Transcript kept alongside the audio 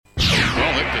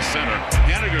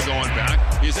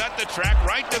He's at the track,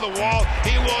 right to the wall.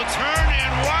 He will turn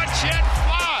and watch it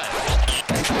fly.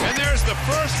 And there's the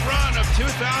first run of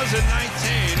 2019.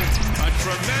 A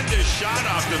tremendous shot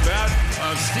off the bat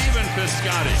of Stephen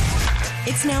Piscotty.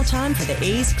 It's now time for the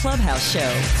A's Clubhouse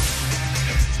Show.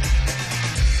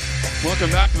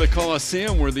 Welcome back to the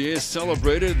Coliseum, where the A's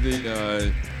celebrated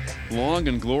the long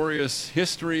and glorious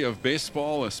history of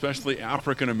baseball, especially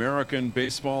African-American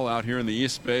baseball out here in the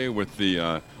East Bay, with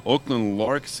the Oakland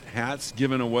Larks hats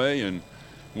given away, and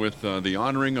with the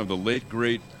honoring of the late,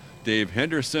 great Dave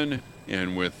Henderson,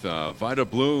 and with Vida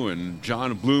Blue and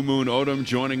John Blue Moon Odom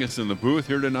joining us in the booth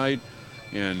here tonight.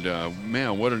 And,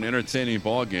 man, what an entertaining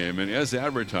ball game. And as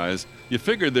advertised, you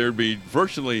figured there'd be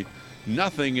virtually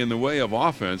nothing in the way of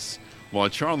offense while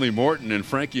Charlie Morton and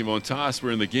Frankie Montas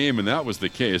were in the game, and that was the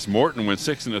case. Morton went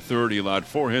 6 1/3. He allowed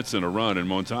 4 hits and a run, and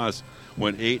Montas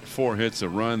went 8, 4 hits, a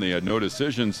run. They had no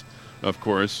decisions, of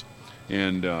course.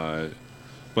 And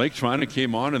Blake Treinen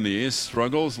came on, and the A's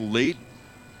struggles late.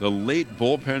 The late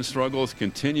bullpen struggles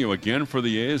continue again for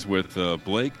the A's, with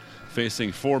Blake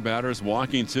facing 4 batters,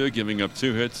 walking 2, giving up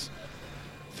 2 hits.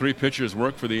 3 pitchers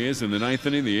worked for the A's in the 9th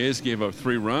inning. The A's gave up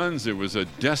 3 runs. It was a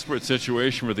desperate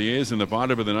situation for the A's in the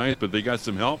bottom of the 9th, but they got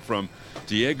some help from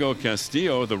Diego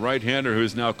Castillo, the right-hander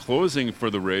who's now closing for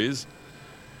the Rays,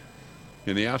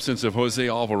 in the absence of Jose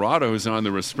Alvarado, who's on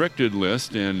the restricted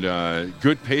list. And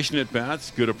good patient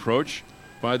at-bats, good approach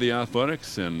by the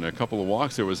Athletics, and a couple of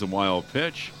walks. There was a wild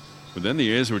pitch. But then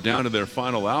the A's were down to their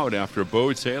final out after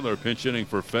Bo Taylor, pinch hitting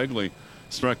for Fegley,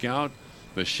 struck out.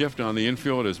 The shift on the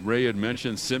infield, as Ray had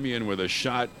mentioned, Simeon with a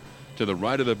shot to the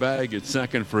right of the bag at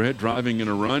second for hit, driving in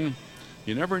a run.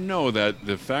 You never know that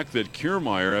the fact that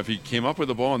Kiermaier, if he came up with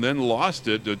the ball and then lost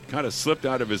it, it kind of slipped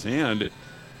out of his hand,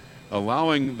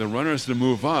 allowing the runners to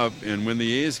move up. And when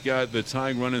the A's got the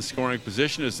tying run in scoring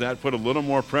position, does that put a little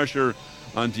more pressure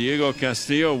on Diego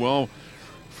Castillo? Well,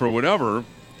 for whatever,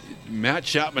 Matt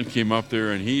Chapman came up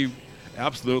there and he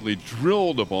absolutely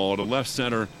drilled the ball to left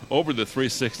center over the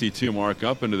 362 mark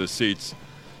up into the seats,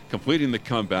 completing the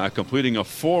comeback, completing a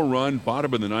 4-run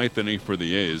bottom of the 9th inning for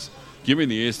the A's, giving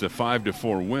the A's the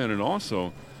 5-4 win, and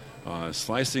also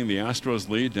slicing the Astros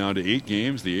lead down to 8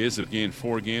 games. The A's have gained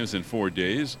 4 games in 4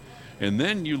 days. And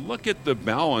then you look at the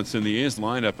balance in the A's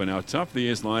lineup and how tough the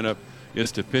A's lineup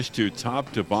is to pitch to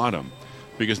top to bottom,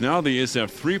 because now the A's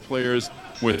have 3 players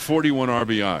with 41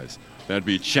 RBIs. That'd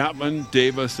be Chapman,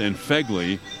 Davis, and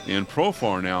Fegley, and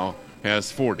Profar now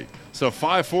has 40. So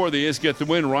 5-4, the A's get the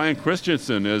win. Ryan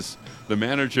Christensen, as the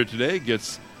manager today,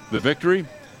 gets the victory,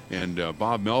 and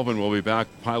Bob Melvin will be back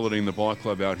piloting the ball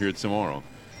club out here tomorrow.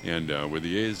 And with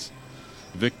the A's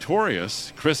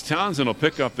victorious, Chris Townsend will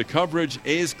pick up the coverage.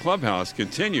 A's Clubhouse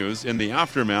continues in the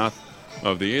aftermath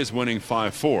of the A's winning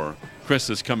 5-4. Chris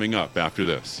is coming up after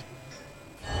this.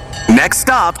 Next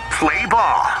stop, play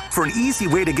ball. For an easy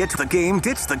way to get to the game,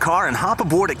 ditch the car and hop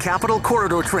aboard a Capital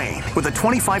Corridor train with a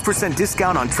 25%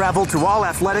 discount on travel to all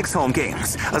Athletics home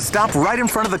games. A stop right in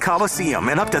front of the Coliseum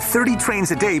and up to 30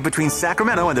 trains a day between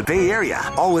Sacramento and the Bay Area,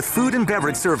 all with food and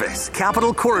beverage service.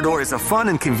 Capital Corridor is a fun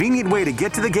and convenient way to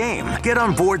get to the game. Get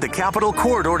on board the Capital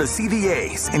Corridor to see the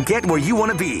A's and get where you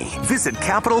want to be. Visit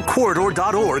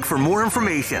capitalcorridor.org for more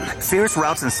information. Fares,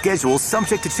 routes, and schedules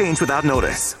subject to change without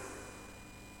notice.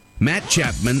 Matt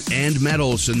Chapman and Matt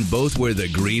Olson both wear the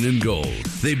green and gold.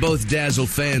 They both dazzle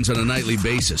fans on a nightly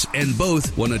basis, and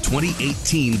both won a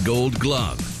 2018 Gold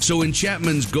Glove. So when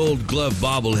Chapman's Gold Glove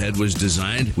bobblehead was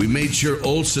designed, we made sure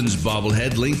Olson's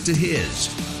bobblehead linked to his.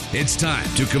 It's time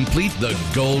to complete the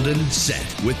golden set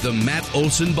with the Matt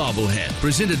Olson bobblehead,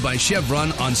 presented by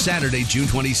Chevron on Saturday, June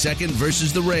 22nd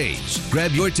versus the Rays.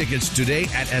 Grab your tickets today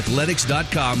at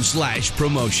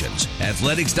athletics.com/promotions.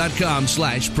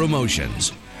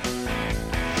 Athletics.com/promotions.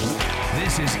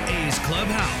 This is A's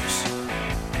Clubhouse.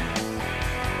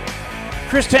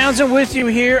 Chris Townsend with you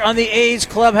here on the A's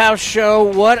Clubhouse Show.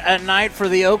 What a night for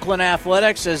the Oakland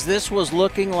Athletics, as this was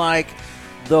looking like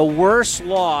the worst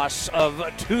loss of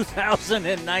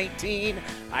 2019.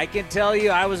 I can tell you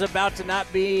I was about to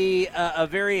not be a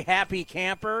very happy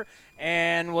camper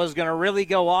and was going to really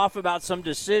go off about some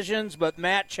decisions, but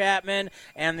Matt Chapman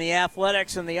and the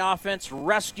Athletics and the offense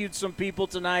rescued some people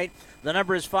tonight. The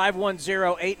number is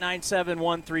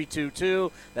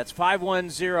 510-897-1322. That's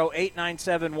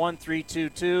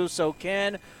 510-897-1322. So,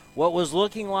 Ken, what was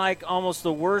looking like almost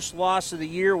the worst loss of the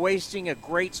year, wasting a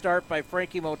great start by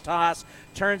Frankie Montas,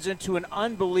 turns into an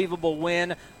unbelievable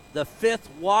win. The 5th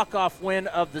walk-off win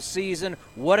of the season.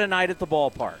 What a night at the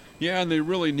ballpark. Yeah, and they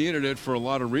really needed it for a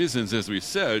lot of reasons, as we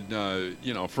said.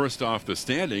 First off, the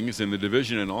standings in the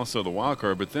division and also the wild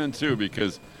card, but then, too,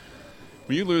 because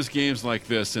when you lose games like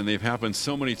this, and they've happened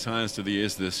so many times to the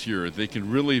A's this year, they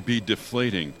can really be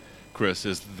deflating, Chris,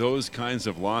 as those kinds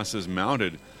of losses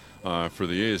mounted for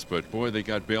the A's. But, boy, they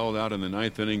got bailed out in the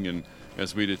ninth inning, and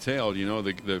as we detailed,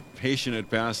 the patient had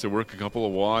passed to work a couple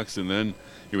of walks, and then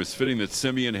it was fitting that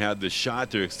Semien had the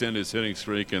shot to extend his hitting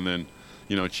streak, and then,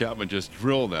 Chapman just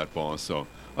drilled that ball. So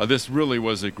this really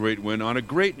was a great win on a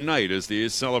great night as the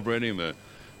A's celebrating the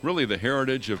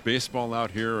heritage of baseball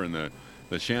out here, and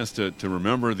the chance to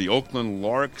remember the Oakland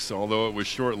Larks, although it was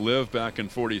short-lived back in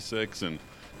 '46, and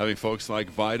having folks like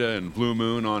Vida and Blue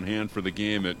Moon on hand for the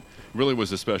game. It really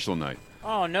was a special night.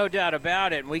 Oh, no doubt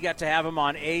about it. And we got to have them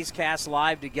on A's Cast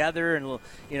Live together, and,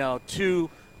 two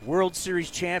World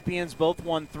Series champions, both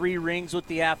won 3 rings with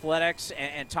the Athletics,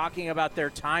 and talking about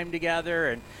their time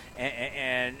together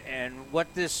and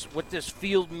what this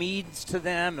field means to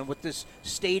them and what this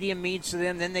stadium means to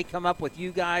them. Then they come up with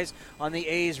you guys on the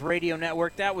A's radio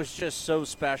network. That was just so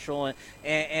special.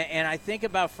 And I think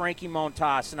about Frankie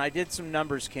Montas, and I did some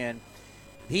numbers, Ken.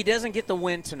 He doesn't get the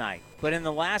win tonight, but in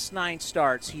the last 9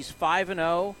 starts, he's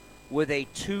 5-0 with a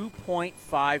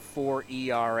 2.54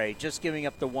 ERA, just giving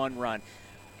up the 1 run.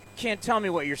 Can't tell me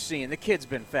what you're seeing. The kid's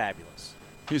been fabulous.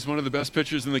 He's one of the best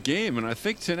pitchers in the game, and I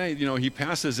think tonight, he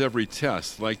passes every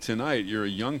test. Like tonight, you're a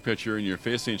young pitcher, and you're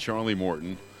facing Charlie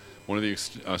Morton, one of the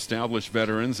established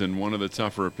veterans and one of the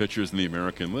tougher pitchers in the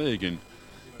American League, and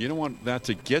you don't want that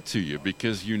to get to you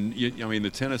because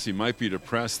the tendency might be to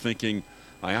press thinking,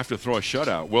 I have to throw a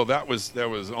shutout. Well, that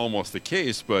was almost the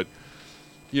case, but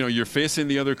you're facing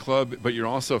the other club, but you're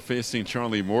also facing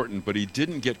Charlie Morton. But he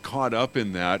didn't get caught up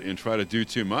in that and try to do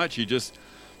too much. He just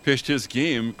pitched his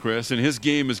game, Chris, and his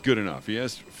game is good enough. He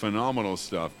has phenomenal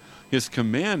stuff. His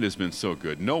command has been so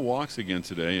good. No walks again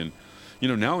today, and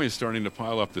now he's starting to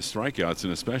pile up the strikeouts,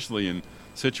 and especially in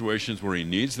situations where he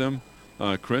needs them.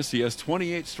 Chris, he has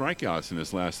 28 strikeouts in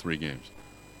his last 3 games.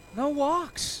 No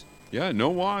walks. Yeah, no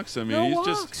walks. I mean, no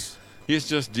he's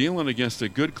just dealing against a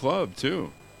good club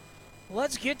too.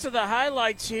 Let's get to the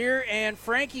highlights here, and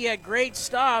Frankie had great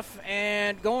stuff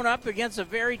and going up against a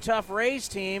very tough Rays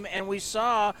team, and we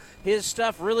saw his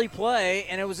stuff really play,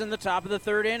 and it was in the top of the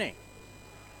 3rd inning.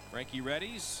 Frankie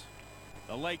readies.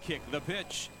 The leg kick, the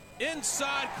pitch.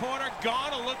 Inside corner,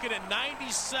 gone. A look at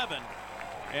 97.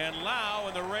 And Lau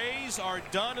and the Rays are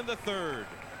done in the 3rd.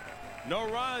 No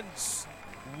runs,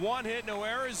 1 hit, no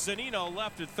errors. Zunino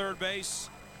left at 3rd base.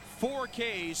 4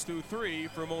 Ks through 3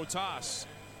 for Montas.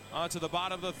 On to the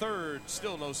bottom of the 3rd,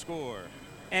 still no score.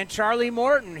 And Charlie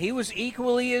Morton, he was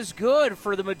equally as good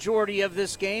for the majority of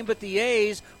this game, but the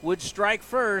A's would strike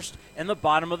first in the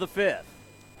bottom of the 5th.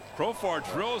 Profar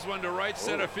drills one to right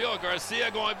center field.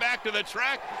 Garcia going back to the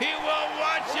track. He will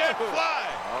watch it fly.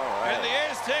 And the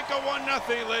A's take a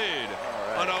 1-0 lead.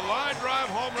 On a line drive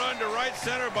home run to right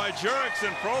center by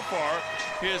Jurickson Profar,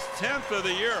 his 10th of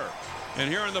the year. And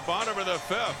here in the bottom of the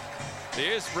 5th,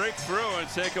 the A's break through and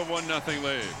take a 1-0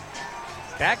 lead.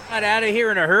 That got out of here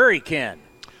in a hurry, Ken.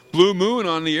 Blue Moon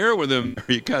on the air with him.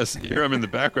 You guys hear him in the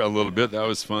background a little bit. That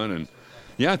was fun.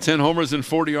 And, 10 homers and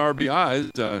 40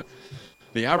 RBIs.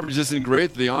 The average isn't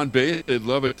great. The on-base, they'd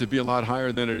love it to be a lot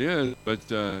higher than it is. But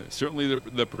certainly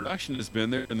the production has been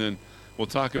there. And then we'll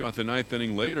talk about the 9th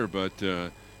inning later. But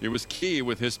it was key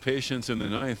with his patience in the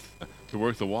 9th to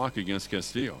work the walk against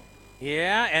Castillo.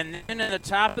 Yeah, and then in the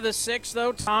top of the 6th,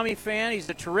 though, Tommy Pham, he's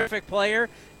a terrific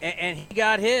player, and he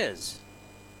got his.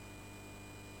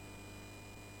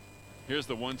 Here's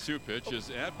the 1-2 pitch. As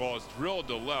that ball is drilled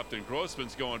to left, and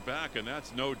Grossman's going back, and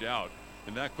that's no doubt.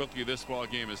 And that quickly, this ball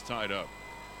game is tied up.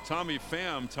 Tommy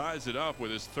Pham ties it up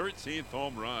with his 13th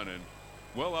home run and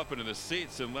well up into the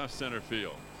seats in left center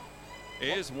field.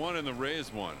 A's won and the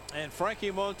Rays won. And Frankie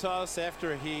Montas,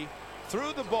 after he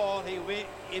threw the ball, he went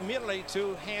immediately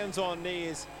to hands on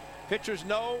knees. Pitchers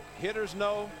know, hitters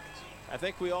know. I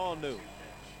think we all knew.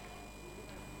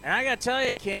 And I got to tell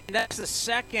you, Ken, that's the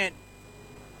second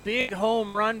big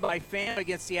home run by Pham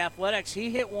against the Athletics.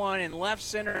 He hit one in left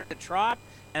center at the Trop,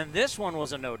 and this one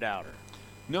was a no-doubter.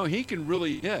 No, he can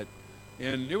really hit.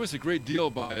 And it was a great deal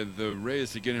by the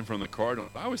Rays to get him from the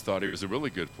Cardinals. I always thought he was a really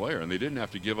good player, and they didn't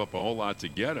have to give up a whole lot to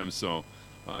get him. So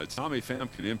Tommy Pham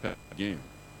could impact the game.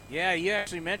 Yeah, you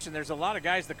actually mentioned there's a lot of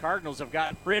guys the Cardinals have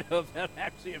gotten rid of that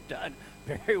actually have done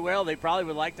very well. They probably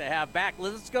would like to have back.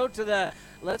 Let's go to the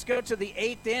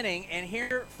 8th inning, and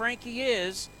here Frankie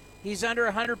is. He's under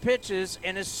 100 pitches,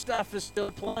 and his stuff is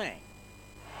still playing.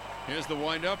 Here's the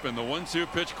windup and the 1-2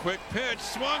 pitch, quick pitch,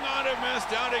 swung on and missed.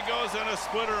 Down he goes and a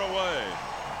splitter away.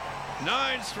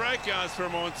 9 strikeouts for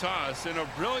Montas in a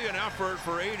brilliant effort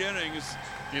for 8 innings.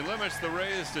 He limits the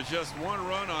Rays to just 1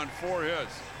 run on 4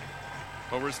 hits.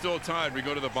 But we're still tied. We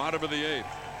go to the bottom of the 8th.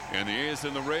 And the A's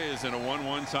and the Rays in a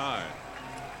 1-1 tie.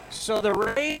 So the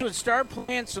Rays would start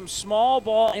playing some small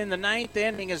ball in the 9th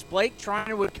inning as Blake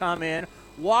Treinen would come in,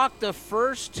 walk the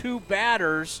first 2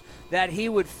 batters that he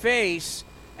would face,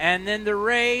 and then the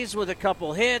Rays with a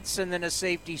couple hits and then a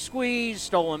safety squeeze,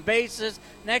 stolen bases.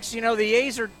 Next you know, the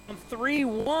A's are down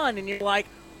 3-1, and you're like,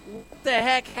 what the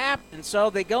heck happened? So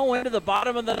they go into the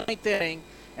bottom of the 9th inning,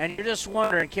 and you're just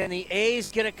wondering, can the A's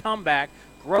get a comeback?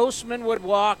 Grossman would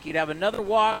walk. You'd have another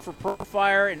walk for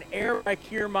Profire, an error by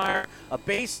Kiermaier, a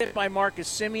base hit by Marcus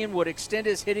Semien would extend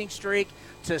his hitting streak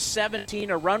to 17.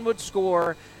 A run would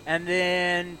score, and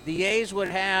then the A's would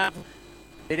have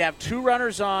 2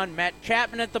 runners on, Matt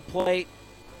Chapman at the plate.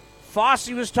 Fosse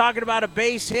was talking about a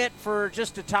base hit for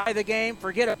just to tie the game.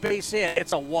 Forget a base hit.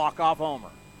 It's a walk-off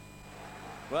homer.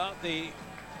 Well, the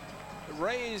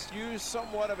Rays used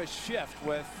somewhat of a shift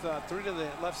with 3 to the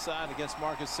left side against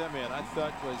Marcus Semien. I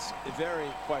thought was very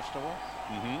questionable.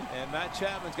 And Matt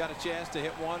Chapman's got a chance to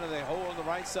hit one in the hole on the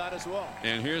right side as well.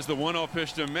 And here's the 1-0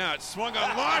 pitch to Matt. Swung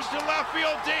on, launched to left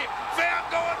field deep. Pham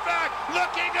going back,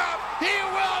 looking up. He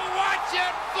will watch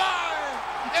it fly.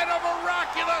 And a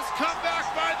miraculous comeback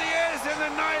by the A's in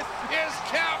the 9th is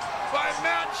capped by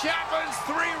Matt Chapman's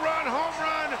 3-run home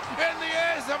run. And the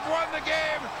A's have won the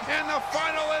game. And the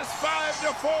final is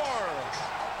 5-4.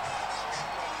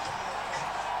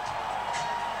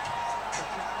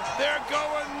 They're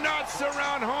going nuts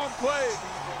around home plate.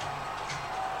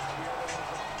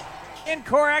 Ken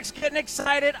Korach's getting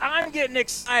excited. I'm getting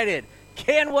excited.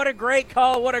 Ken, what a great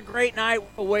call. What a great night. What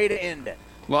a way to end it.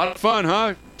 A lot of fun,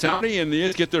 huh, Tony? And the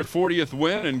A's get their 40th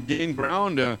win and gain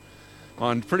ground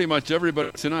on pretty much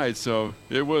everybody tonight. So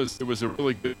it was a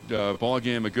really good ball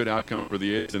game, a good outcome for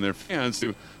the A's and their fans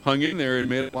who hung in there and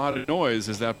made a lot of noise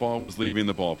as that ball was leaving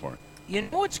the ballpark. You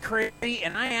know what's crazy?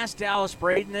 And I asked Dallas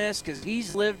Braden this because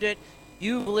he's lived it.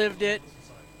 You've lived it.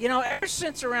 You know, ever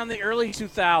since around the early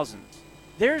 2000s,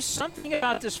 there's something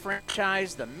about this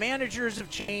franchise. The managers have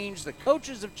changed. The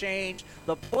coaches have changed.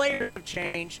 The players have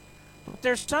changed. But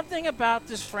there's something about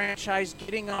this franchise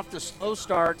getting off the slow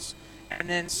starts, and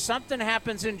then something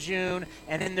happens in June,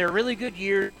 and in their really good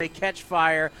year, they catch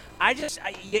fire.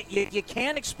 You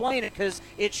can't explain it because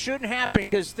it shouldn't happen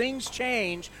because things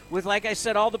change with, like I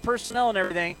said, all the personnel and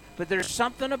everything. But there's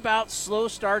something about slow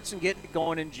starts and getting it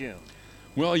going in June.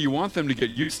 Well, you want them to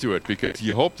get used to it because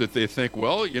you hope that they think,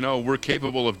 well, you know, we're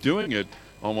capable of doing it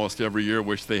almost every year,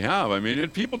 which they have. I mean,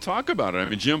 and people talk about it. I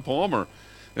mean, Jim Palmer,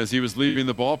 as he was leaving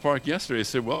the ballpark yesterday,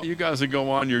 said, well, you guys will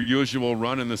go on your usual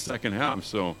run in the second half.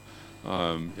 So,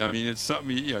 I mean, it's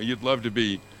something, you know, you'd love to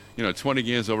be, 20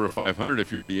 games over 500 if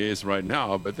you're the A's right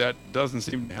now, but that doesn't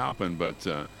seem to happen. But,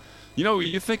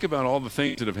 you think about all the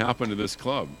things that have happened to this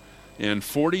club. And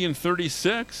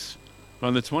 40-36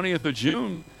 on the 20th of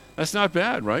June, that's not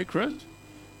bad, right, Chris?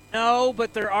 No,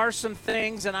 but there are some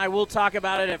things, and I will talk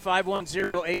about it at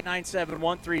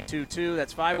 510-897-1322.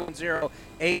 That's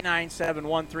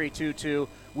 510-897-1322.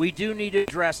 We do need to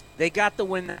address – they got the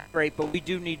win, that's great, but we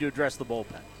do need to address the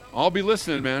bullpen. I'll be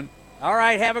listening, man. All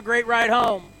right, have a great ride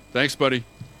home. Thanks, buddy.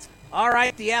 All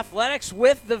right, the Athletics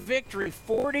with the victory,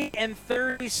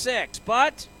 40-36.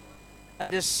 But a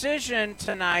decision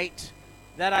tonight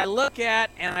that I look at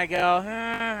and I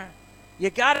go, you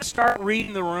got to start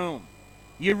reading the room.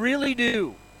 You really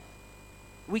do.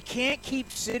 We can't keep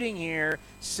sitting here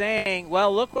saying,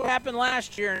 well, look what happened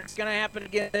last year and it's going to happen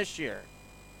again this year.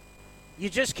 You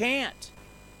just can't.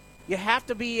 You have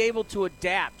to be able to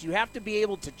adapt. You have to be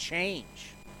able to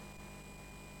change.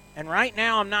 And right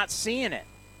now I'm not seeing it.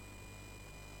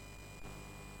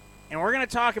 And we're going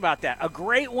to talk about that. A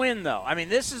great win, though. I mean,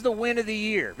 this is the win of the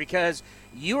year because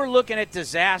you are looking at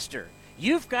disaster.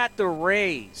 You've got the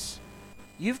Rays.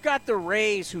 You've got the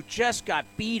Rays who just got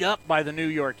beat up by the New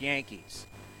York Yankees.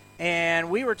 And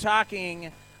we were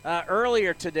talking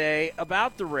earlier today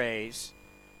about the Rays.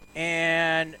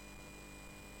 And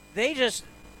they just,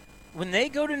 when they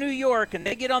go to New York and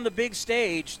they get on the big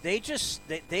stage, they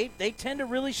tend to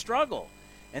really struggle.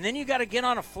 And then you got to get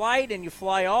on a flight and you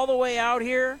fly all the way out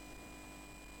here.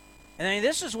 And I mean,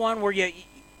 this is one where you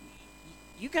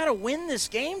got to win this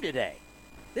game today.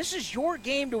 This is your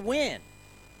game to win.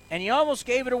 And you almost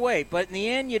gave it away, but in the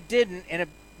end you didn't, and it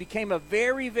became a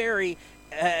very, very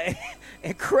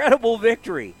incredible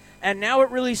victory. And now it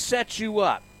really sets you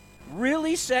up.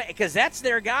 Really set, because that's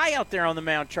their guy out there on the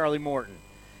mound, Charlie Morton.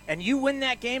 and you win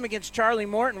that game against Charlie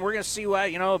Morton, we're going to see what,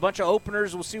 a bunch of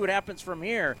openers. We'll see what happens from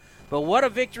here. But what a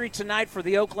victory tonight for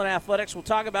the Oakland Athletics. We'll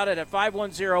talk about it at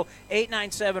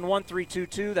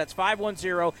 510-897-1322. That's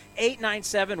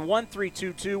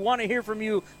 510-897-1322. Want to hear from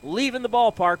you leaving the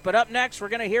ballpark. But up next, we're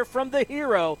going to hear from the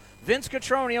hero. Vince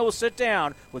Cotroneo will sit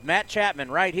down with Matt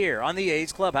Chapman right here on the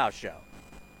A's Clubhouse Show.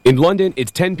 In London,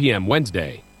 it's 10 p.m.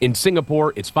 Wednesday. In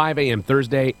Singapore, it's 5 a.m.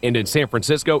 Thursday. And in San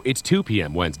Francisco, it's 2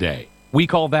 p.m. Wednesday. We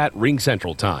call that Ring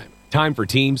Central Time. Time for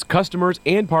teams, customers,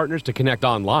 and partners to connect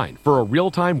online for a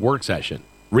real-time work session.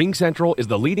 Ring Central is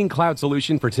the leading cloud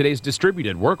solution for today's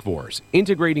distributed workforce,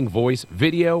 integrating voice,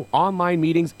 video, online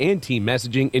meetings, and team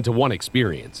messaging into one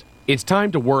experience. It's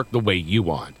time to work the way you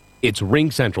want. It's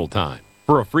Ring Central time.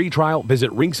 For a free trial,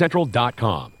 visit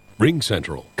ringcentral.com. Ring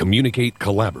Central. Communicate,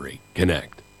 collaborate,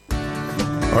 connect.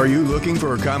 Are you looking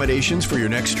for accommodations for your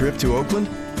next trip to Oakland?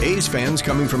 A's fans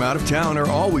coming from out of town are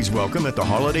always welcome at the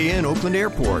Holiday Inn Oakland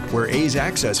Airport, where A's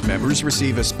Access members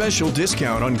receive a special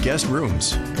discount on guest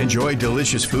rooms. Enjoy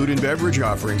delicious food and beverage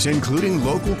offerings, including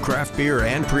local craft beer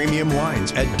and premium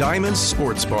wines at Diamond's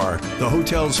Sports Bar, the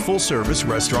hotel's full-service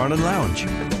restaurant and lounge.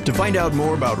 To find out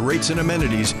more about rates and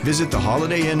amenities, visit the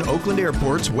Holiday Inn Oakland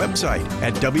Airport's website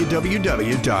at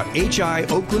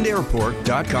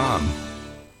www.hioaklandairport.com.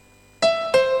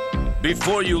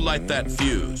 Before you light that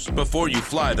fuse, before you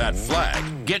fly that flag,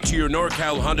 get to your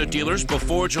NorCal Honda dealers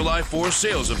before July 4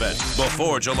 sales event,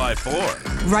 before July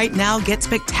 4. Right now, get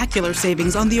spectacular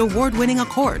savings on the award-winning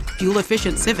Accord,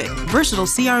 fuel-efficient Civic, versatile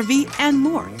CR-V, and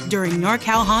more during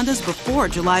NorCal Honda's before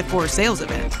July 4 sales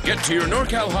event. Get to your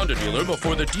NorCal Honda dealer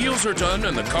before the deals are done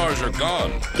and the cars are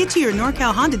gone. Get to your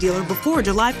NorCal Honda dealer before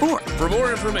July 4. For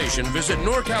more information, visit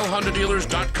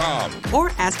NorCalHondaDealers.com. Or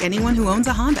ask anyone who owns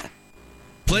a Honda.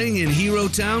 Playing in Hero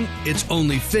Town, it's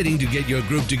only fitting to get your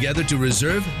group together to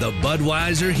reserve the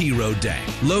Budweiser Hero Deck.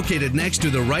 Located next to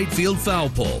the right field foul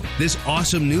pole, this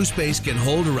awesome new space can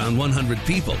hold around 100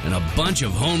 people and a bunch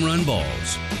of home run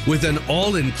balls. With an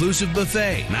all-inclusive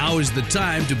buffet, now is the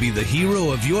time to be the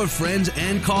hero of your friends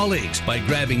and colleagues by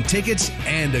grabbing tickets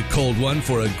and a cold one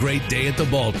for a great day at the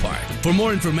ballpark. For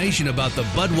more information about the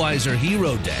Budweiser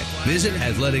Hero Deck, visit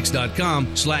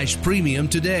athletics.com/premium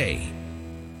today.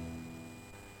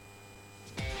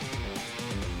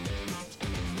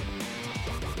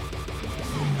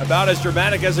 About as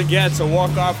dramatic as it gets, a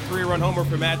walk-off 3-run homer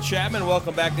for Matt Chapman.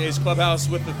 Welcome back to A's Clubhouse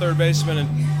with the third baseman. And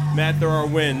Matt, there are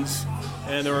wins,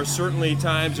 and there are certainly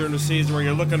times during the season where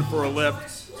you're looking for a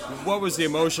lift. What was the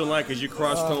emotion like as you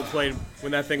crossed home plate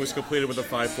when that thing was completed with a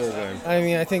 5-4 win? I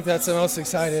mean, I think that's the most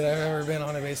excited I've ever been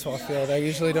on a baseball field. I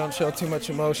usually don't show too much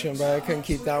emotion, but I couldn't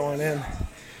keep that one in.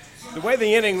 The way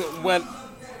the inning went,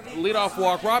 leadoff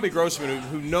walk, Robbie Grossman,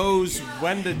 who knows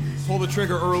when to pull the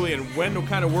trigger early and when to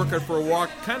kind of work it for a walk,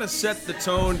 kind of set the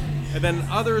tone, and then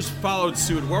others followed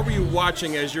suit. What were you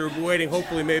watching as you're waiting,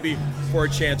 hopefully maybe, for a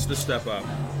chance to step up?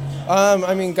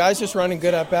 I mean, guys just running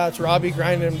good at-bats. Robbie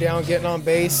grinding him down, getting on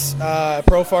base.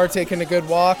 Profar taking a good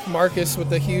walk. Marcus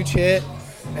with a huge hit.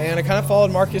 And I kind of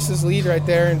followed Marcus's lead right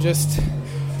there and just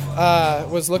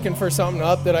was looking for something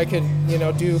up that I could,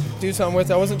 do something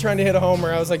with. I wasn't trying to hit a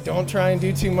homer. I was like, don't try and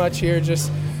do too much here. Just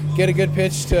get a good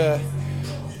pitch to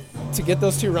get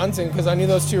those 2 runs in, because I knew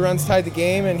those 2 runs tied the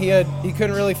game, and he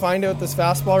couldn't really find it with this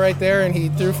fastball right there, and he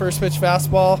threw first pitch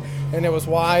fastball, and it was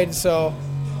wide. So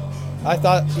I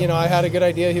thought, I had a good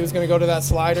idea he was going to go to that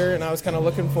slider, and I was kind of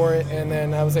looking for it, and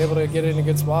then I was able to get it in a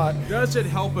good spot. Does it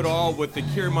help at all with the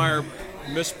Kiermaier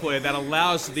misplay that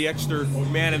allows the extra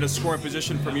man in a scoring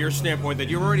position from your standpoint, that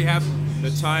you already have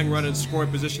the tying run in scoring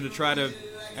position to try to,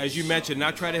 as you mentioned,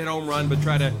 not try to hit home run, but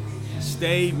try to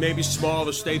stay maybe small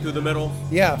to stay through the middle?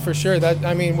 Yeah, for sure.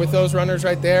 With those runners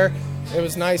right there, it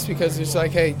was nice because it's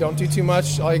like, hey, don't do too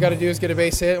much. All you got to do is get a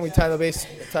base hit, and we tie the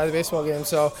baseball game.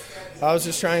 So I was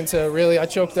just trying to I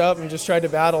choked up and just tried to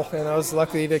battle, and I was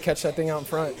lucky to catch that thing out in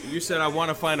front. You said I want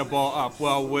to find a ball up.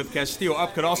 Well, with Castillo,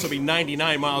 up could also be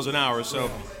 99 miles an hour. So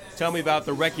tell me about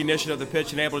the recognition of the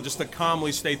pitch and able just to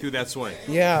calmly stay through that swing.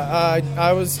 Yeah,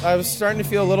 I was starting to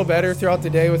feel a little better throughout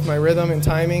the day with my rhythm and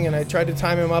timing, and I tried to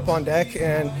time him up on deck,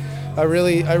 and I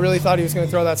really thought he was going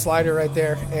to throw that slider right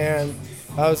there, and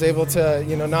I was able to,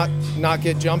 not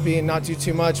get jumpy and not do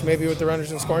too much, maybe with the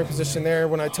runners in scoring position there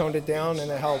when I toned it down,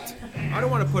 and it helped. I don't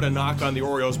want to put a knock on the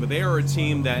Orioles, but they are a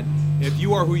team that if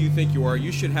you are who you think you are,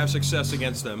 you should have success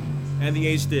against them. And the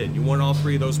A's did. You won all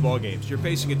 3 of those ball games. You're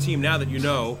facing a team now that you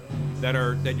know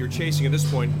that you're chasing at this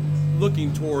point,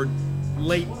 looking toward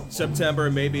late September,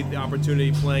 maybe the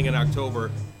opportunity playing in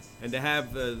October. And to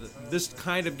have this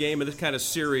kind of game and this kind of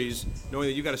series, knowing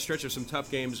that you got a stretch of some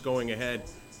tough games going ahead,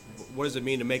 what does it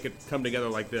mean to make it come together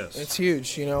like this? It's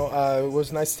huge. It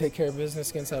was nice to take care of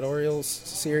business against that Orioles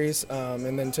series,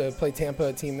 and then to play Tampa,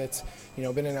 a team that's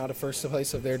been in and out of first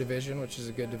place of their division, which is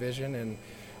a good division, and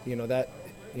that.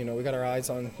 We got our eyes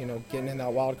on, getting in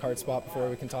that wild card spot before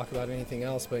we can talk about anything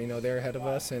else. But, they're ahead of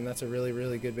us, and that's a really,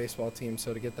 really good baseball team.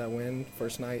 So to get that win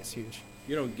first night is huge.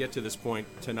 You don't get to this point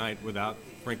tonight without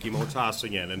Frankie Montas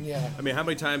again. And yeah. I mean, how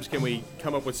many times can we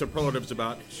come up with superlatives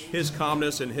about his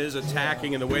calmness and his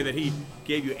attacking and the way that he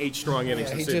gave you 8 strong innings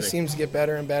Yeah, this he just seems to get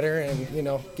better and better, and,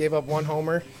 gave up 1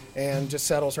 homer and just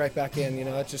settles right back in.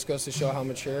 That just goes to show how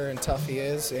mature and tough he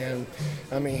is. And,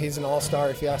 I mean, he's an all-star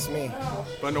if you ask me.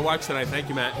 Fun to watch tonight. Thank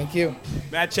you, Matt. Thank you.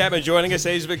 Matt Chapman joining us.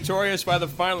 A's victorious by the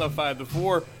final of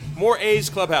 5-4. More A's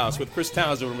Clubhouse with Chris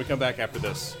Townsend when we come back after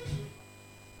this.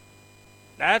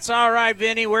 That's all right,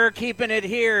 Vinny. We're keeping it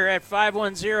here at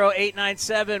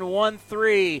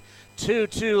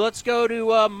 510-897-1322. Let's go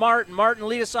to Martin. Martin,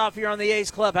 lead us off here on the A's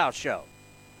Clubhouse Show.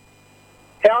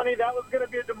 Townie, that was going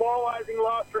to be a demoralizing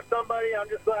loss for somebody. I'm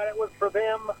just glad it was for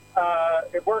them.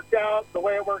 It worked out the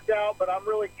way it worked out, but I'm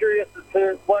really curious as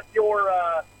to what your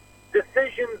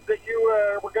decisions that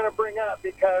you were going to bring up,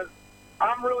 because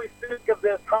I'm really sick of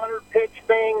this 100-pitch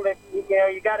thing that,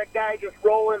 you got a guy just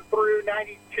rolling through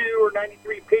 92 or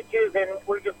 93 pitches, and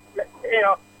we're just,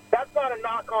 that's not a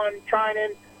knock on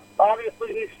Treinen.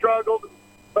 Obviously, he struggled,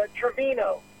 but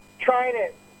Trevino, Treinen,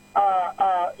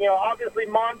 obviously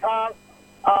Montas,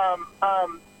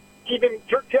 even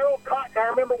Gerald Cotton. I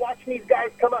remember watching these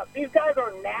guys come up. These guys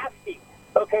are nasty.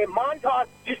 Okay, Montas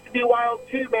used to be wild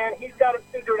too, man. He's got it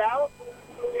figured out.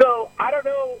 So, I don't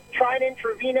know, Treinen,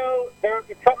 Trevino,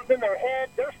 something's in their head.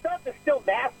 Their stuff is still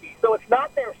nasty, so it's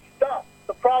not their stuff.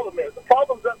 The problem's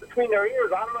up between their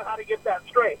ears. I don't know how to get that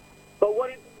straight. But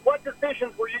what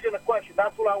decisions were you going to question?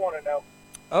 That's what I want to know.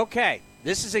 Okay,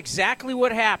 this is exactly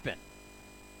what happened.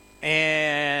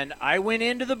 And I went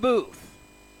into the booth,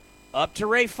 up to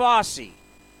Ray Fosse.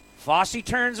 Fosse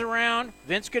turns around,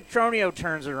 Vince Cotroneo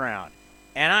turns around.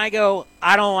 And I go,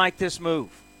 I don't like this move.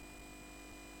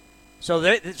 So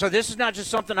this is not just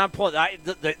something I'm pulling.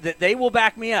 They will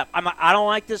back me up. I don't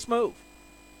like this move.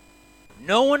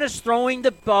 No one is throwing the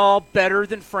ball better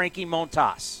than Frankie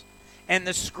Montas. And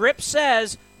the script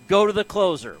says, go to the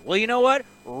closer. Well, you know what?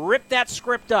 Rip that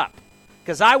script up,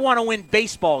 because I want to win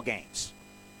baseball games.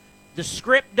 The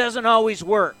script doesn't always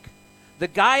work. The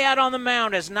guy out on the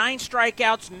mound has 9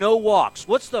 strikeouts, no walks.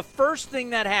 What's the first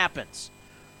thing that happens?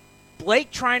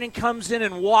 Blake Treinen comes in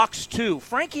and walks 2.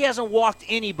 Frankie hasn't walked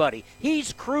anybody.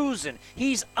 He's cruising.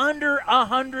 He's under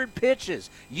 100 pitches.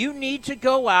 You need to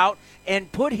go out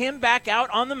and put him back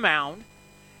out on the mound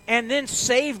and then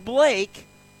save Blake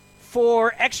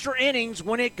for extra innings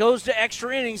when it goes to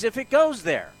extra innings, if it goes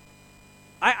there.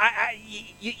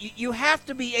 You have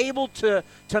to be able to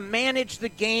manage the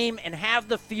game and have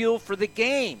the feel for the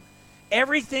game.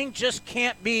 Everything just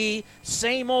can't be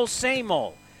same old, same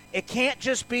old. It can't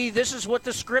just be this is what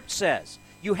the script says.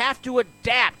 You have to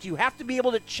adapt. You have to be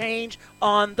able to change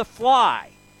on the fly.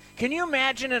 Can you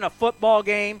imagine in a football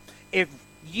game if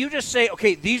you just say,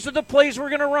 okay, these are the plays we're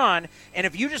going to run, and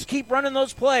if you just keep running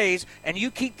those plays and you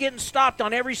keep getting stopped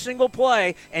on every single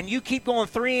play and you keep going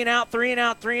 3 and out, 3 and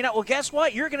out, 3 and out, well, guess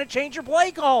what? You're going to change your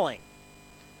play calling.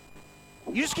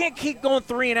 You just can't keep going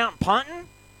 3 and out and punting.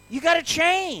 You got to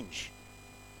change.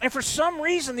 And for some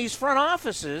reason, these front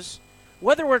offices,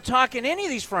 whether we're talking any of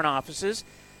these front offices,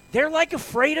 they're like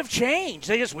afraid of change.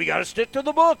 We got to stick to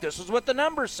the book. This is what the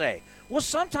numbers say. Well,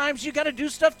 sometimes you got to do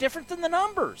stuff different than the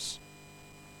numbers.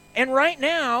 And right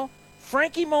now,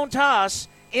 Frankie Montas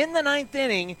in the 9th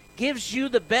inning gives you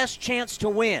the best chance to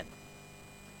win.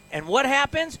 And what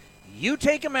happens? You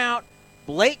take him out.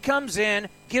 Blake comes in,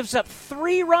 gives up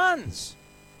 3 runs.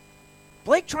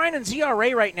 Blake Treinen's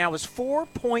ERA right now is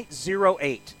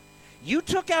 4.08. You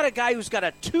took out a guy who's got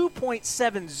a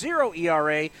 2.70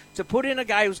 ERA to put in a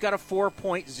guy who's got a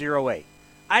 4.08.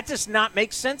 That does not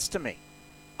make sense to me.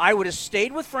 I would have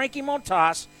stayed with Frankie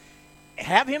Montas,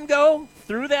 have him go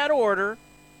through that order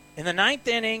in the 9th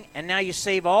inning, and now you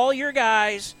save all your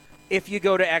guys if you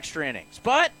go to extra innings.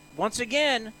 But, once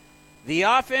again, the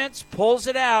offense pulls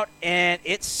it out, and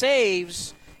it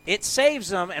saves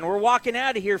them, and we're walking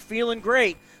out of here feeling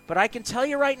great. But I can tell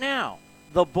you right now,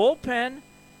 the bullpen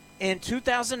in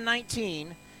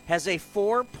 2019 has a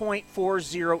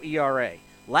 4.40 ERA.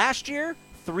 Last year,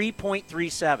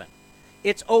 3.37.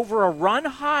 It's over a run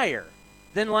higher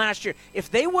than last year.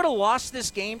 If they would have lost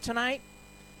this game tonight,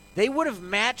 they would have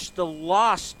matched the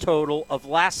loss total of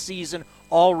last season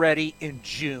already in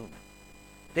June.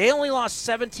 They only lost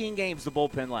 17 games, the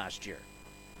bullpen, last year.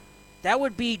 That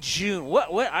would be June. What?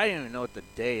 I don't even know what the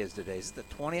day is today. Is it the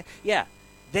 20th? Yeah.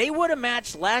 They would have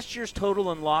matched last year's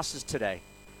total in losses today,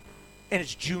 and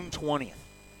it's June 20th.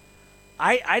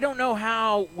 I don't know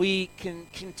how we can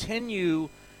continue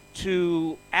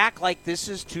to act like this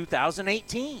is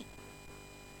 2018.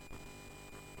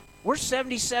 We're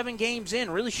 77 games in.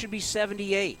 Really should be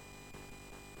 78.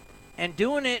 And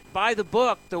doing it by the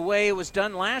book the way it was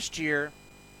done last year,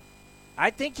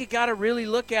 I think you got to really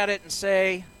look at it and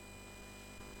say,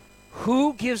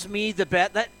 who gives me the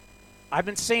bet? That I've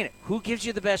been saying it. Who gives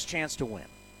you the best chance to win?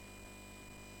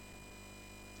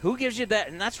 Who gives you that?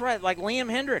 And that's right, like Liam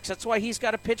Hendricks. That's why he's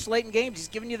got to pitch late in games. He's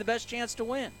giving you the best chance to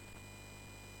win.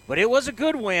 But it was a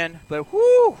good win. But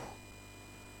whoo!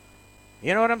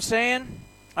 You know what I'm saying?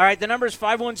 All right, the number is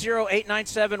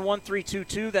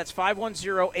 510-897-1322. That's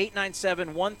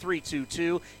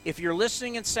 510-897-1322. If you're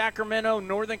listening in Sacramento,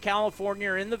 Northern California,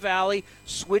 or in the Valley,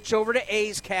 switch over to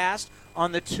A's Cast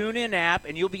on the TuneIn app,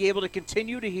 and you'll be able to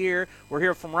continue to hear. We're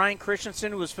here from Ryan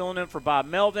Christensen, who was filling in for Bob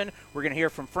Melvin. We're going to hear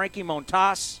from Frankie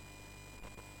Montas.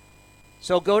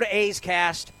 So go to A's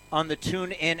Cast on the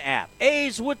TuneIn app.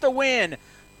 A's with the win.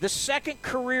 The second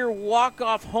career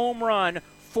walk-off home run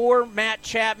for Matt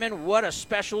Chapman. What a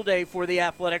special day for the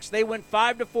Athletics. They win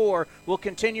 5-4. We'll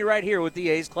continue right here with the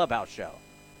A's Clubhouse Show.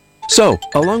 So,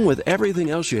 along with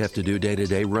everything else you have to do day to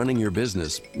day running your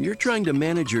business, you're trying to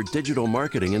manage your digital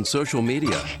marketing and social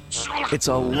media. It's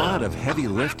a lot of heavy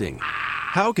lifting.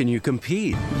 How can you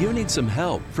compete? You need some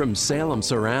help from Salem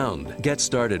Surround. Get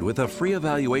started with a free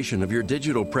evaluation of your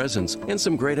digital presence and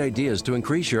some great ideas to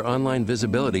increase your online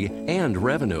visibility and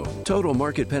revenue. Total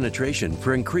market penetration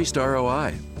for increased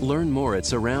ROI. Learn more at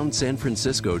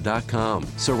surroundsanfrancisco.com.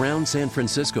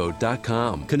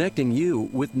 Surroundsanfrancisco.com. Connecting you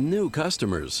with new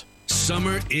customers.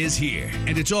 Summer is here,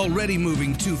 and it's already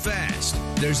moving too fast.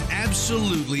 There's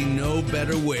absolutely no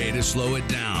better way to slow it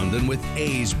down than with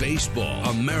A's Baseball,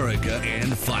 America,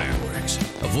 and fireworks.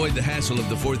 Avoid the hassle of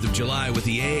the 4th of July with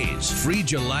the A's. Free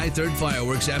July 3rd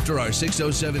fireworks after our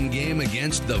 6:07 game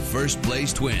against the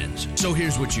first-place Twins. So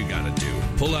here's what you gotta do.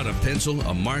 Pull out a pencil,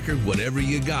 a marker, whatever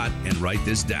you got, and write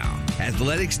this down.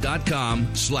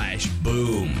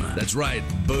 Athletics.com/boom. That's right,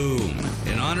 boom.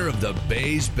 In honor of the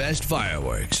Bay's best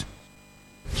fireworks.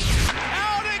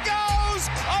 Out it goes!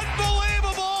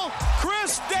 Unbelievable!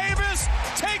 Chris Davis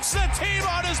takes the team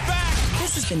on his back.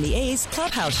 This has been the A's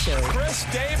Clubhouse Show. Chris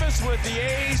Davis with the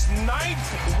A's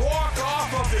 9th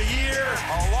walk-off of the year.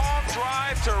 A long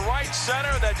drive to right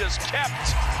center that just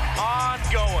kept on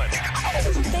going.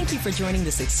 Thank you for joining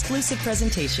this exclusive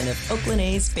presentation of Oakland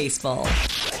A's Baseball.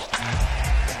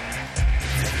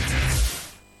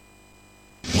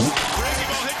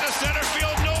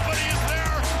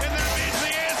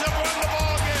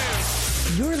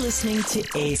 You're listening to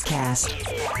A's Cast,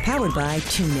 powered by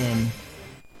TuneIn.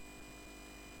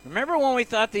 Remember when we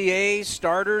thought the A's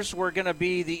starters were going to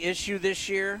be the issue this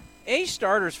year? A's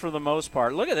starters, for the most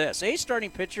part, look at this. A's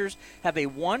starting pitchers have a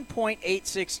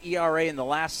 1.86 ERA in the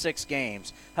last 6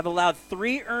 games, have allowed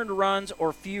 3 earned runs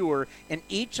or fewer in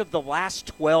each of the last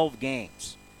 12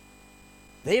 games.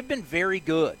 They have been very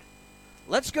good.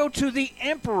 Let's go to the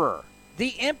Emperor.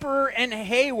 The Emperor and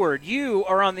Hayward. You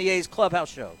are on the A's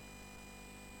Clubhouse Show.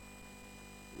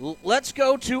 Let's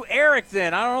go to Eric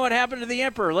then. I don't know what happened to the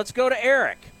Emperor. Let's go to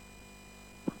Eric.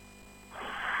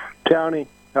 Tony,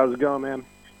 how's it going, man?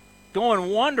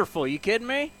 Going wonderful. You kidding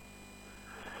me?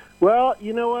 Well,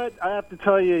 you know what? I have to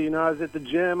tell you, I was at the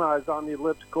gym. I was on the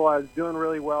elliptical. I was doing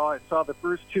really well. I saw the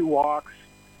first 2 walks,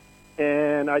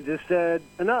 and I just said,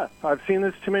 enough. I've seen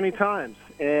this too many times.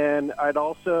 And I'd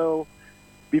also,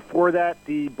 before that,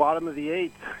 the bottom of the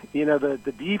 8th,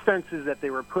 the defenses that they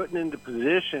were putting into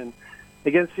position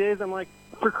against the A's, I'm like,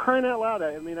 for crying out loud.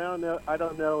 I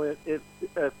don't know if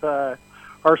our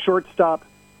shortstop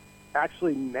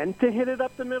actually meant to hit it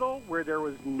up the middle where there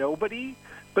was nobody,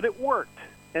 but it worked.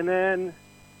 And then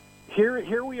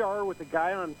here we are with a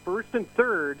guy on first and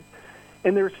third,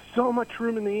 and there's so much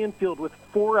room in the infield with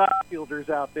 4 outfielders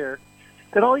out there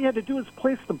that all you had to do is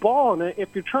place the ball. And if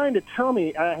you're trying to tell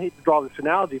me, I hate to draw this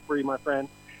analogy for you, my friend,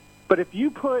 but if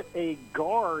you put a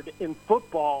guard in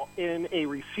football in a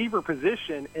receiver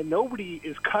position and nobody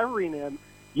is covering him,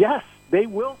 yes, they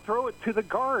will throw it to the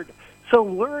guard. So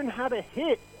learn how to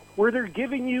hit where they're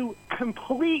giving you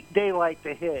complete daylight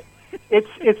to hit.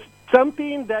 It's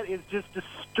something that is just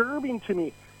disturbing to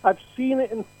me. I've seen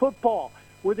it in football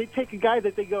where they take a guy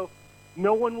that they go,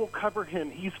 no one will cover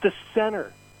him. He's the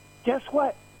center. Guess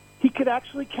what? He could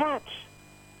actually catch.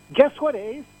 Guess what,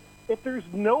 A's? If there's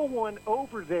no one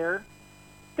over there,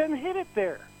 then hit it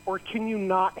there. Or can you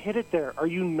not hit it there? Are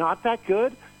you not that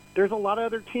good? there's a lot of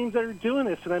other teams that are doing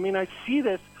this. And, I mean, I see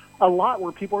this a lot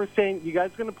where people are saying, you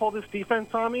guys going to pull this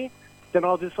defense on me? Then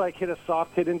I'll just, hit a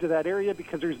soft hit into that area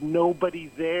because there's nobody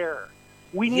there.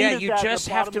 We needed you that just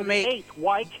at the have bottom to of the make. eighth.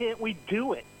 Why can't we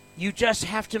do it? You just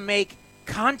have to make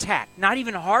contact, not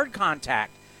even hard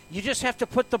contact. You just have to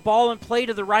put the ball in play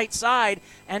to the right side,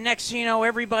 and next thing you know,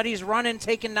 everybody's running,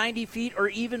 taking 90 feet or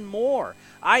even more.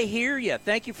 I hear you.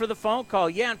 Thank you for the phone call.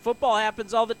 Yeah, and football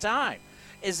happens all the time.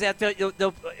 Is that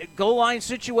the goal line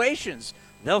situations?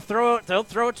 They'll throw it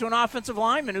to an offensive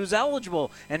lineman who's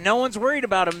eligible, and no one's worried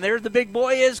about him. There the big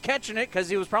boy is catching it because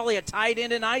he was probably a tight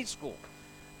end in high school.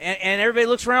 And everybody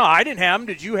looks around, I didn't have him.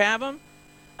 Did you have him?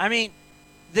 I mean,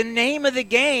 the name of the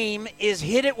game is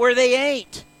hit it where they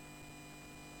ain't.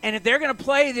 And if they're going to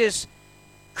play this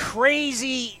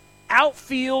crazy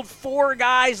outfield, 4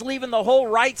 guys leaving the whole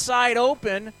right side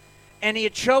open, and you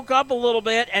choke up a little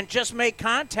bit and just make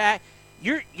contact,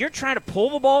 you're trying to pull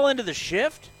the ball into the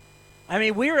shift? I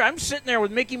mean, I'm sitting there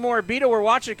with Mickey Morabito. We're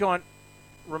watching it going,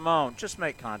 Ramon, just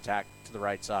make contact to the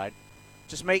right side.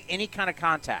 Just make any kind of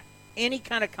contact. Any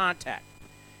kind of contact.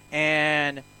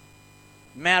 And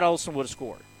Matt Olson would have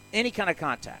scored. Any kind of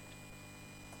contact.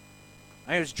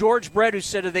 I mean, it was George Brett who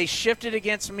said if they shifted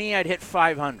against me, I'd hit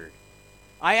 500.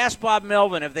 I asked Bob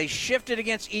Melvin if they shifted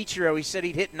against Ichiro, he said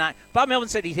he'd hit 9. Bob Melvin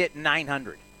said he'd hit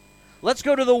 900. Let's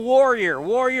go to the Warrior.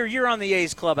 Warrior, you're on the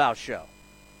A's Clubhouse show.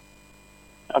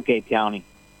 Okay, Townie.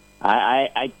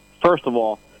 I first of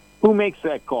all, who makes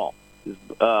that call?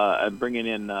 Bringing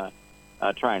in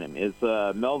Trinem. Is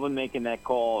Melvin making that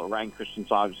call? Ryan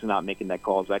Christian's obviously not making that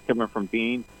call. Is that coming from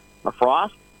Bean or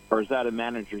Frost, or is that a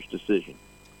manager's decision?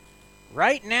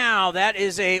 Right now, that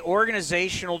is a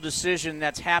organizational decision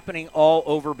that's happening all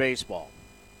over baseball.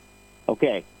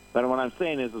 Okay, but what I'm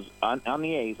saying is on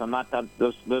the A's, I'm not.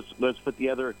 Let's put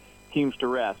the other teams to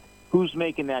rest. Who's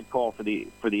making that call for the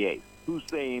A's? Who's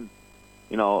saying,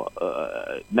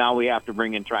 now we have to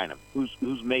bring in Trinem?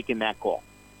 Who's making that call?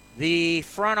 The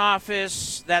front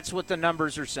office. That's what the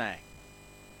numbers are saying.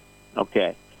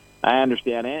 Okay, I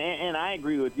understand, and I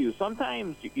agree with you.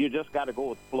 Sometimes you just got to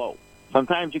go with flow.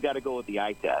 Sometimes you got to go with the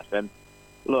eye test. And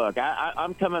look,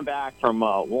 I'm coming back from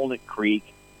Walnut Creek,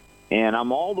 and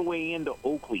I'm all the way into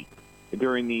Oakley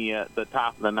during the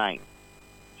top of the ninth.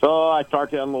 So I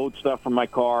start to unload stuff from my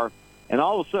car, and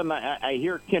all of a sudden I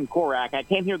hear Ken Korak. I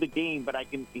can't hear the game, but I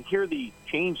can hear the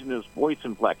change in his voice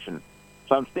inflection.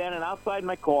 So I'm standing outside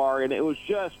my car, and it was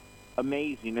just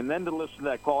amazing. And then to listen to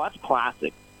that call, that's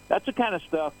classic. That's the kind of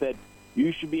stuff that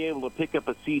you should be able to pick up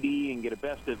a CD and get a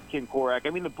best of Ken Korak. I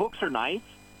mean, the books are nice,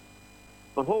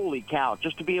 but holy cow,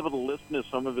 just to be able to listen to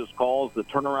some of his calls, to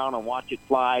turn around and watch it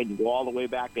fly and go all the way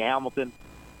back to Hamilton,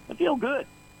 I feel good.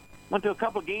 Went to a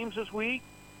couple of games this week.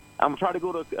 I'm going to try to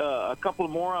go to a couple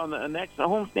more on the next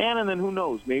homestand, and then who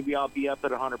knows, maybe I'll be up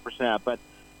at 100%. But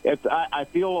I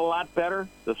feel a lot better.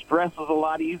 The stress is a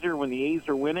lot easier when the A's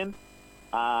are winning.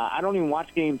 I don't even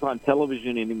watch games on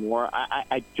television anymore.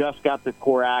 I just got the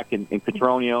Korak and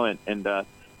Cotroneo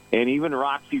and even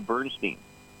Roxy Bernstein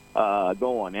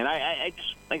going. And I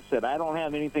just, like I said, I don't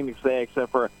have anything to say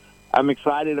except for I'm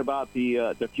excited about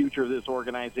the future of this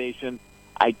organization.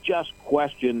 I just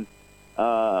question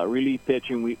relief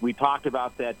pitching. We talked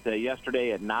about that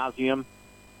yesterday ad nauseum,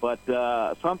 but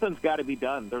something's got to be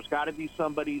done. There's got to be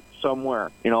somebody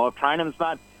somewhere. If Trinem's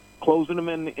not closing them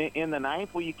in the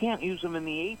ninth, well, you can't use them in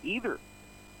the eighth either.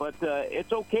 But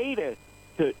it's okay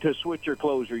to switch your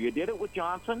closer. You did it with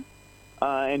Johnson,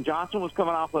 and Johnson was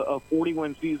coming off a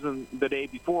 40-win season the day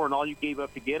before, and all you gave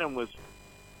up to get him was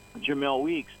Jamel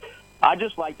Weeks. I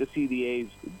just like to see the A's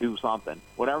do something.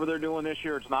 Whatever they're doing this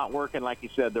year, it's not working. Like you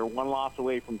said, they're one loss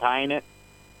away from tying it.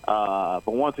 But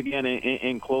once again,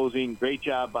 in closing, great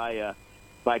job by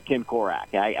Ken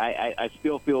Korak. I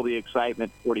still feel the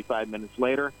excitement 45 minutes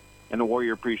later. And the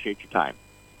Warrior, appreciate your time.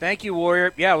 Thank you,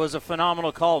 Warrior. Yeah, it was a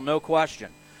phenomenal call, no question.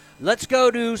 Let's go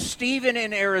to Steven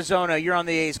in Arizona. You're on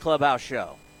the A's Clubhouse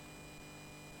show.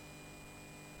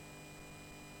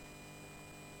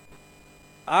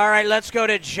 All right, let's go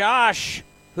to Josh,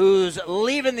 who's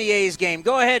leaving the A's game.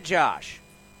 Go ahead, Josh.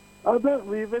 I'm not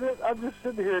leaving it. I'm just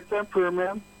sitting here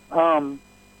temperament. I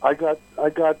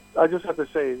just have to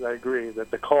say I agree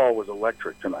that the call was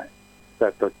electric tonight.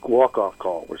 That the walk-off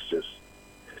call was just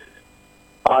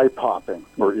eye-popping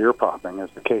or ear-popping,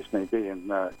 as the case may be.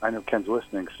 And I know Ken's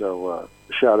listening, so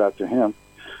shout out to him.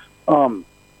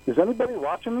 Is anybody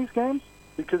watching these games?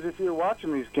 Because if you're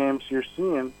watching these games, you're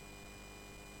seeing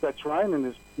that Trinan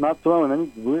is not throwing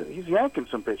any. He's yanking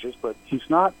some pitches, but he's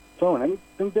not throwing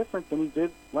anything different than he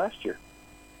did last year.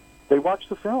 They watch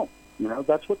the film.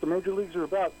 That's what the major leagues are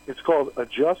about. It's called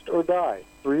adjust or die.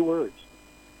 3 words.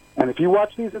 And if you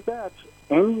watch these at-bats,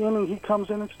 any inning he comes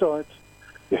in and starts,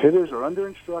 the hitters are under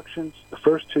instructions, the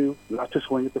first two, not to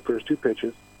swing at the first two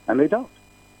pitches, and they don't.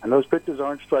 And those pitches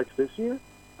aren't strikes this year,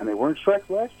 and they weren't strikes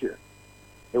last year.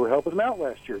 They were helping him out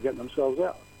last year, getting themselves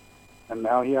out. And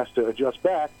now he has to adjust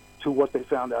back to what they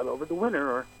found out over the winter,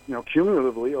 or,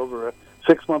 cumulatively over a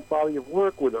 6-month body of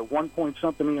work with a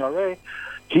 1-point-something ERA.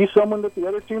 He's someone that the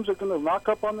other teams are going to lock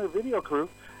up on their video crew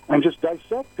and just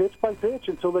dissect pitch by pitch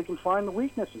until they can find the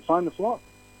weakness and find the flaw.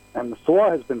 And the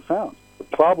flaw has been found. The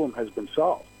problem has been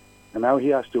solved. And now he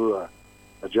has to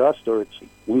adjust, or it's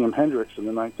Liam Hendricks in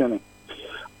the ninth inning.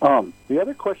 The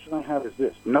other question I have is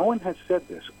this. No one has said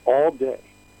this all day.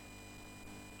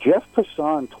 Jeff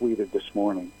Passan tweeted this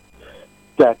morning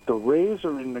that the Rays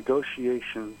are in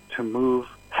negotiation to move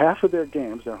half of their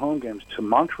games, their home games, to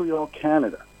Montreal,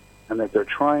 Canada, and that they're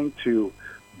trying to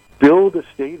build a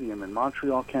stadium in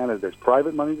Montreal, Canada. There's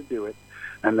private money to do it,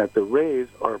 and that the Rays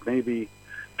are maybe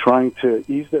trying to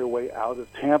ease their way out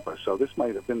of Tampa. So this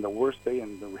might have been the worst day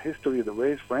in the history of the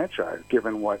Rays franchise,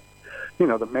 given what,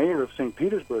 the mayor of St.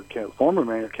 Petersburg, former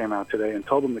mayor, came out today and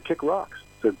told them to kick rocks.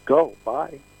 Said, go,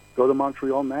 bye. Go to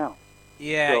Montreal now.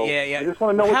 Yeah. I just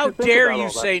want to know How what you think dare about you all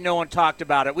that. say no one talked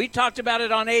about it? We talked about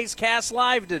it on A's Cast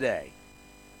Live today.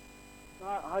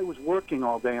 I was working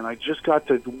all day, and I just got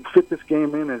to fit this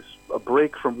game in as a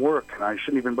break from work. And I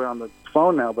shouldn't even be on the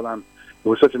phone now, but it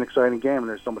was such an exciting game, and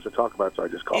there's so much to talk about, so I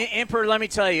just called. Emperor, let me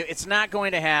tell you, it's not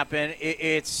going to happen.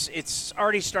 It's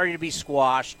already starting to be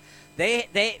squashed.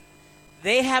 They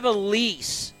have a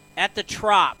lease at the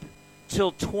Trop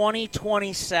till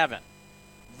 2027.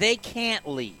 They can't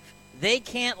leave. They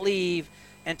can't leave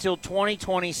until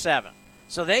 2027.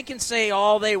 So they can say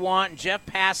all they want, and Jeff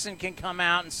Passan can come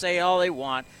out and say all they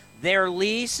want. Their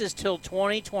lease is till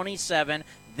 2027.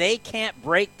 They can't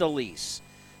break the lease.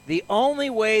 The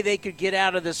only way they could get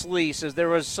out of this lease is there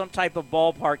was some type of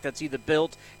ballpark that's either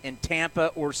built in Tampa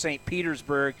or St.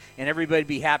 Petersburg, and everybody'd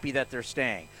be happy that they're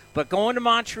staying. But going to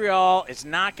Montreal, it's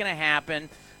not going to happen.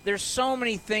 There's so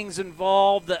many things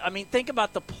involved. I mean, think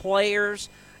about the players,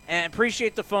 and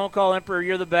appreciate the phone call, Emperor.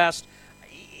 You're the best.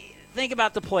 Think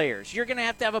about the players. You're going to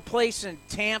have a place in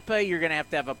Tampa. You're going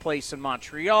to have a place in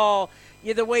Montreal.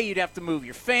 Either way, you'd have to move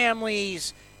your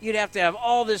families. You'd have to have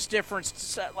all this different.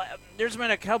 There's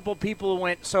been a couple people who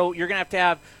went, so you're going to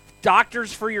have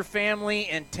doctors for your family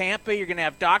in Tampa. You're going to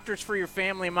have doctors for your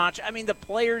family in Montreal. I mean, the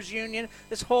players' union,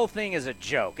 this whole thing is a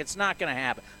joke. It's not going to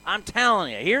happen. I'm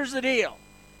telling you, here's the deal.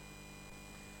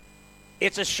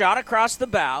 It's a shot across the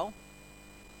bow.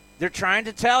 They're trying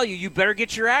to tell you, you better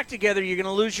get your act together. You're going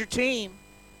to lose your team.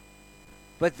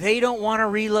 But they don't want to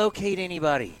relocate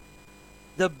anybody.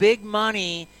 The big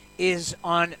money is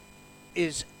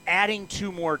adding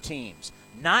 2 more teams,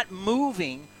 not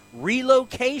moving.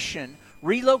 Relocation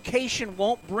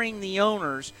won't bring the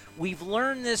owners. We've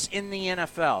learned this in the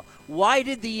NFL. Why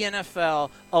did the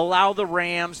NFL allow the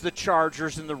Rams, the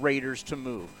Chargers, and the Raiders to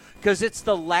move? Because it's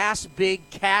the last big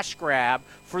cash grab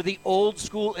for the old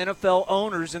school NFL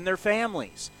owners and their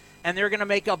families. And they're going to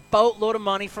make a boatload of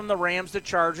money from the Rams, the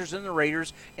Chargers, and the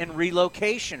Raiders in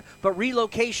relocation. But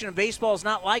relocation in baseball is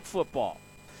not like football.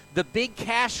 The big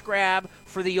cash grab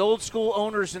for the old school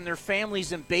owners and their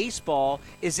families in baseball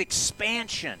is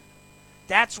expansion.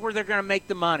 That's where they're going to make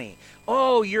the money.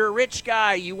 Oh, you're a rich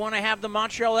guy. You want to have the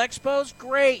Montreal Expos?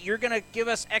 Great. You're going to give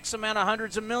us X amount of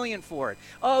hundreds of million for it.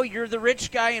 Oh, you're the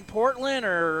rich guy in Portland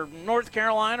or North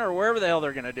Carolina or wherever the hell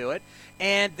they're going to do it.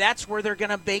 And that's where they're going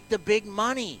to make the big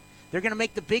money. They're going to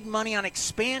make the big money on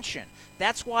expansion.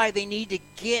 That's why they need to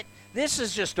get – this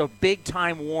is just a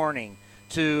big-time warning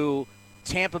to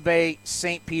Tampa Bay,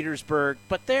 St. Petersburg.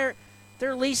 But their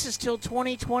lease is till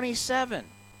 2027.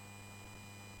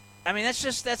 I mean,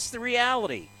 that's the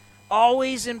reality.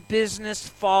 Always in business,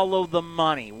 follow the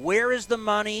money. Where is the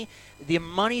money? The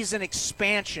money's in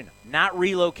expansion, not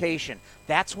relocation.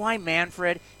 That's why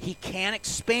Manfred, he can't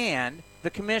expand, the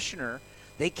commissioner.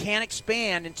 They can't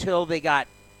expand until they got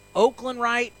Oakland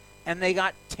right and they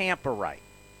got Tampa right.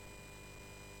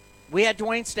 We had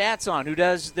Dwayne Stats on, who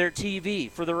does their TV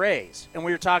for the Rays, and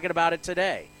we were talking about it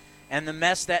today and the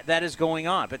mess that is going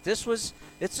on. But this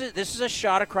is a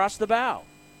shot across the bow.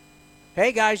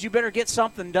 Hey, guys, you better get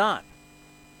something done.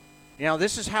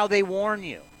 This is how they warn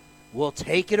you. We'll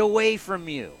take it away from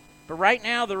you. But right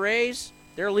now, the Rays,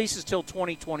 their lease is till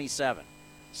 2027.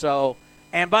 So,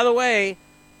 and by the way,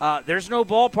 there's no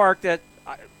ballpark that,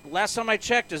 last time I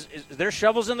checked, is there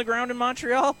shovels in the ground in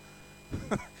Montreal?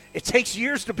 It takes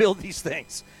years to build these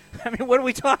things. I mean, what are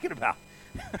we talking about?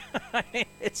 I mean,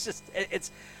 it's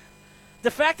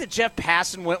the fact that Jeff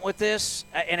Passan went with this,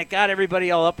 and it got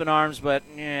everybody all up in arms, but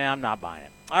yeah, I'm not buying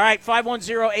it. All right,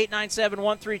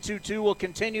 510-897-1322. We'll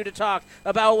continue to talk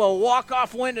about a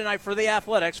walk-off win tonight for the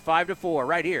Athletics, 5-4,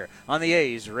 right here on the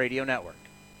A's Radio Network.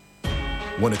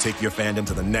 Want to take your fandom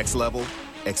to the next level?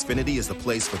 Xfinity is the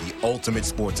place for the ultimate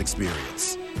sports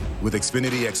experience. With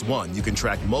Xfinity X1, you can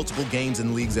track multiple games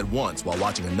and leagues at once while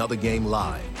watching another game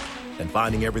live. And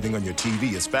finding everything on your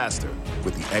TV is faster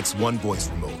with the X1 voice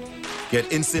remote.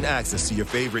 Get instant access to your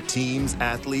favorite teams,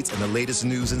 athletes, and the latest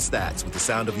news and stats with the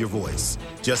sound of your voice.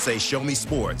 Just say, "Show me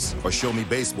sports," or "Show me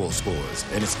baseball scores,"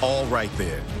 and it's all right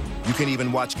there. You can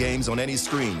even watch games on any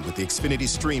screen with the Xfinity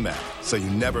Stream app, so you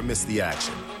never miss the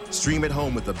action. Stream at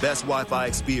home with the best Wi-Fi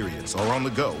experience or on the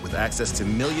go with access to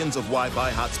millions of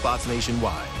Wi-Fi hotspots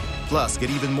nationwide. Plus, get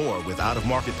even more with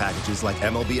out-of-market packages like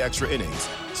MLB Extra Innings,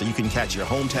 so you can catch your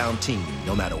hometown team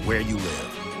no matter where you live.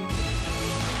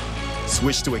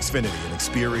 Switch to Xfinity and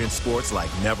experience sports like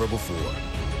never before.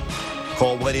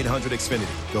 Call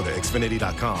 1-800-XFINITY, go to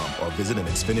Xfinity.com, or visit an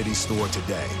Xfinity store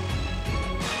today.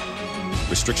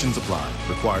 Restrictions apply.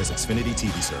 Requires Xfinity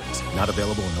TV service. Not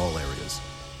available in all areas.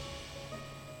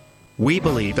 We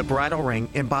believe the bridal ring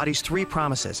embodies 3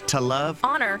 promises: to love,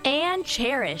 honor, and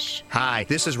cherish. Hi,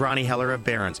 this is Ronnie Heller of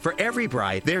Barron's. For every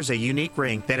bride, there's a unique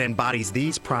ring that embodies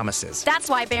these promises. That's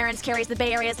why Barron's carries the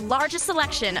Bay Area's largest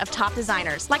selection of top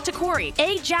designers like Tacori,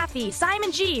 A. Jaffe,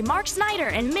 Simon G., Mark Snyder,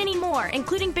 and many more,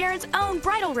 including Barron's own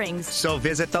bridal rings. So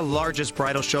visit the largest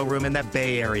bridal showroom in the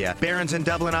Bay Area. Barron's in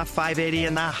Dublin off 580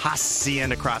 in the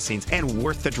Hacienda Crossings, and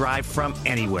worth the drive from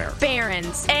anywhere.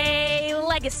 Barron's, a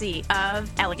legacy of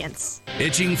elegance.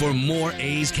 Itching for more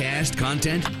A's Cast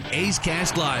content? A's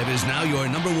Cast Live is now your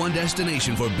 #1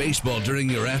 destination for baseball during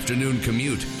your afternoon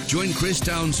commute. Join Chris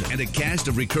Townsend and a cast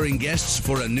of recurring guests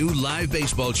for a new live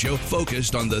baseball show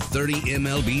focused on the 30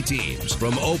 MLB teams.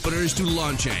 From openers to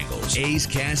launch angles, A's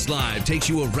Cast Live takes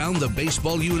you around the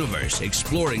baseball universe,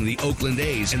 exploring the Oakland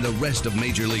A's and the rest of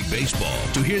Major League Baseball.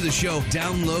 To hear the show,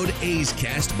 download A's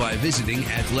Cast by visiting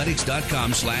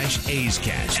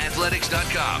athletics.com/A'sCast.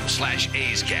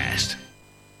 Athletics.com/A'sCast.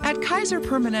 At Kaiser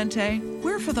Permanente,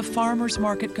 we're for the farmers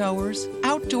market goers,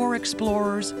 outdoor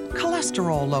explorers,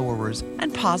 cholesterol lowerers,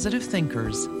 and positive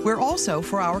thinkers. We're also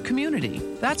for our community.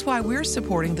 That's why we're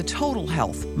supporting the total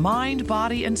health, mind,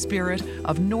 body, and spirit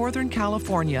of Northern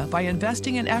California by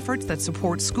investing in efforts that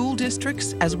support school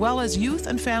districts as well as youth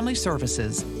and family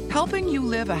services, helping you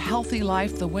live a healthy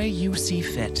life the way you see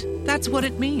fit. That's what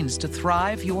it means to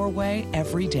thrive your way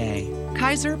every day.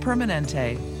 Kaiser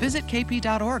Permanente. Visit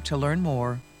kp.org to learn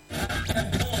more.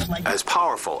 As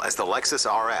powerful as the Lexus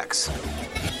RX.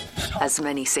 As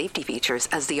many safety features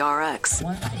as the RX.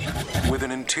 With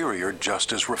an interior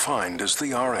just as refined as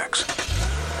the RX.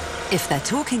 If they're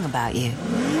talking about you,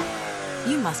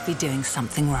 you must be doing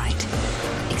something right.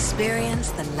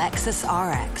 Experience the Lexus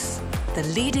RX, the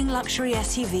leading luxury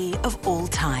SUV of all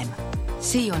time.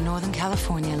 See your Northern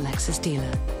California Lexus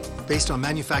dealer. Based on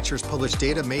manufacturer's published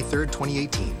data, May 3rd,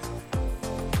 2018.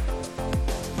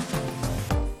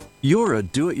 You're a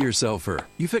do-it-yourselfer.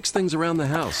 You fix things around the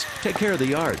house, take care of the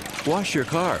yard, wash your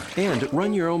car, and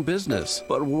run your own business.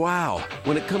 But wow,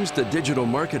 when it comes to digital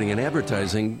marketing and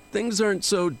advertising, things aren't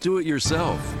so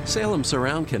do-it-yourself. Salem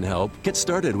Surround can help. Get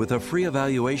started with a free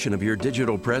evaluation of your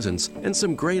digital presence and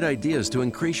some great ideas to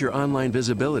increase your online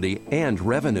visibility and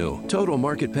revenue. Total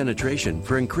market penetration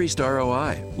for increased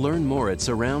ROI. Learn more at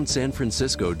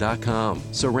surroundsanfrancisco.com.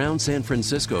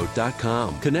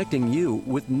 Surroundsanfrancisco.com. Connecting you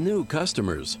with new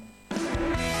customers.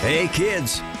 Hey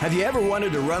kids, have you ever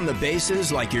wanted to run the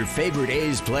bases like your favorite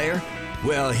A's player?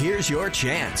 Well, here's your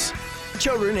chance.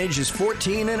 Children ages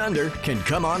 14 and under can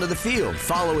come onto the field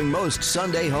following most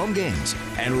Sunday home games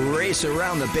and race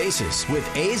around the bases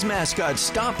with A's mascot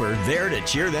Stomper there to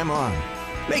cheer them on.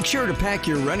 Make sure to pack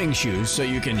your running shoes so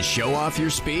you can show off your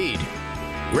speed.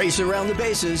 Race Around the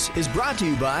Bases is brought to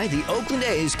you by the Oakland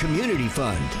A's Community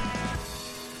Fund.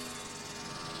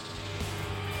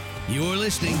 You're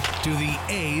listening to the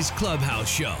A's Clubhouse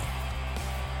Show.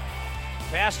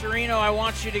 Pastorino, I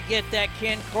want you to get that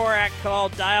Ken Korak call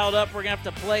dialed up. We're going to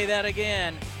have to play that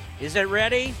again. Is it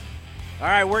ready? All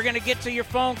right, we're going to get to your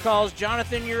phone calls.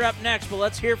 Jonathan, you're up next, but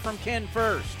let's hear from Ken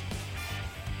first.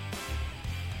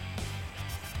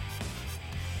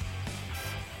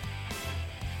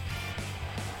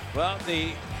 Well,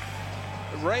 the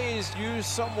Rays used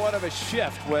somewhat of a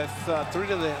shift with 3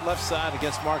 to the left side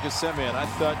against Marcus Semien. I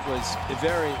thought was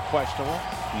very questionable.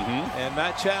 And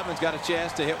Matt Chapman's got a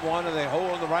chance to hit one in the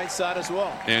hole on the right side as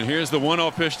well. And here's the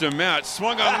 1-0 pitch to Matt.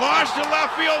 Swung on, launched to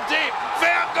left field deep.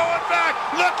 Pham going back,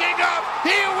 looking up.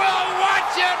 He will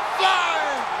watch it fly.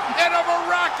 and a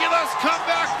miraculous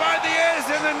comeback by the A's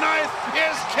in the ninth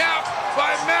is capped by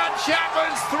Matt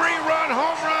Chapman's 3-run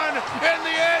home run, and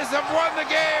the A's have won the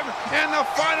game, and the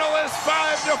final is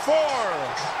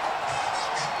 5-4.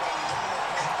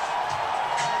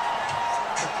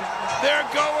 They're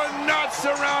going nuts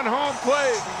around home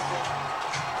plate.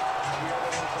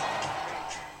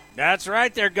 That's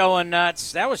right, they're going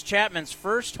nuts. That was Chapman's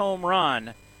first home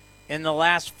run in the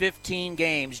last 15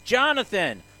 games.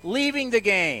 Jonathan, leaving the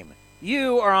game.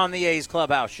 You are on the A's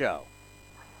Clubhouse Show.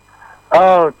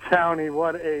 Oh, Townie,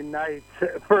 what a night.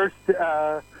 First,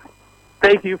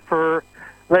 thank you for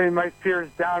letting my fears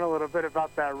down a little bit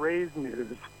about that Rays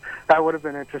news. That would have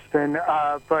been interesting.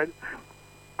 But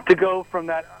to go from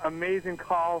that amazing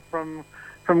call from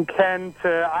Ken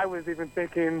to, I was even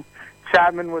thinking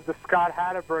Chapman with the Scott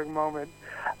Hatteberg moment.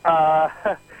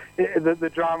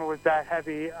 The drama was that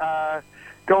heavy.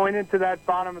 Going into that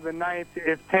bottom of the ninth,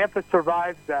 if Tampa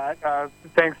survives that,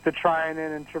 thanks to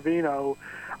Trianon and Trevino,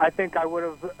 I think I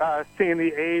would have seen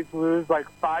the A's lose like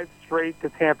 5 straight to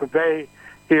Tampa Bay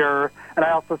here, and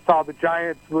I also saw the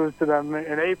Giants lose to them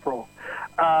in April.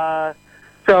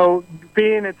 So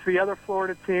being it's the other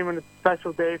Florida team and it's a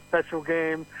special day, special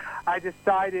game, I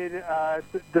decided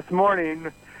this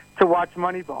morning to watch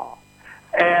Moneyball.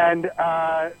 And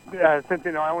since,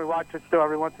 I only watch it still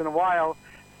every once in a while,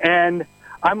 and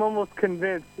I'm almost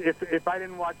convinced if I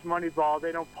didn't watch Moneyball,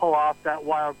 they don't pull off that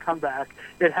wild comeback.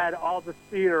 It had all the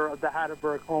theater of the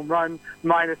Hatteberg home run,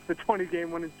 minus the 20-game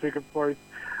winning streak, of course.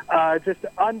 Just an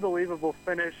unbelievable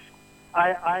finish.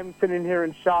 I'm sitting here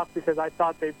in shock because I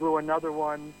thought they blew another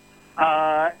one.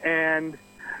 And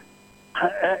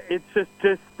it's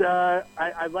just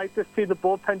I'd like to see the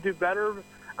bullpen do better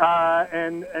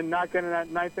and not get in that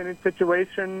ninth inning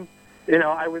situation.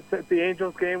 I was at the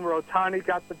Angels game where Ohtani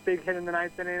got the big hit in the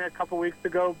ninth inning a couple weeks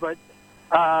ago, but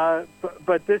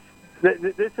this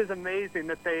is amazing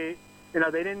that they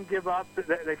didn't give up.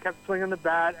 They kept swinging the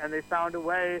bat and they found a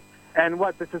way. And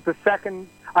this is the second.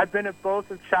 I've been at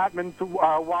both of Chapman's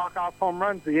walk-off home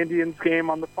runs, the Indians game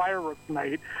on the fireworks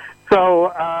night.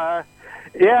 So,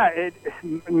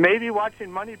 maybe watching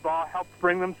Moneyball helped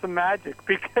bring them some magic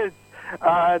because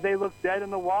they looked dead in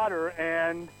the water.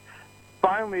 And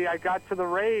finally, I got to the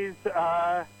Rays.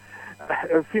 A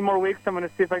few more weeks, I'm going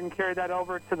to see if I can carry that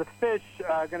over to the Fish.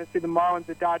 Going to see the Marlins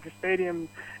at Dodger Stadium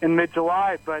in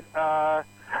mid-July. But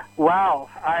wow,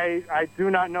 I do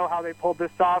not know how they pulled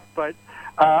this off, but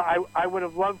I would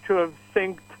have loved to have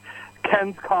synced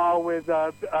Ken's call with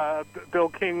Bill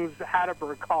King's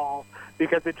Hatteberg call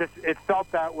because it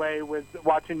felt that way with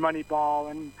watching Moneyball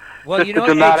and. Well, hey,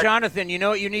 Jonathan, you know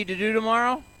what you need to do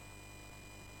tomorrow?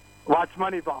 Watch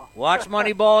Moneyball. Watch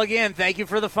Moneyball again. Thank you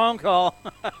for the phone call.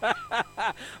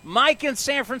 Mike in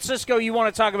San Francisco, you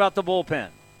want to talk about the bullpen?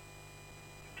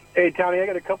 Hey, Tony, I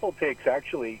got a couple takes,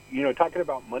 actually. Talking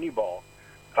about Moneyball,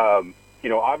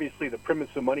 obviously the premise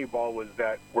of Moneyball was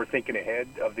that we're thinking ahead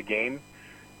of the game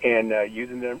and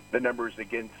using the numbers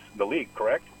against the league,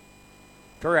 correct?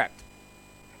 Correct.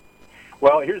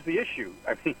 Well, here's the issue.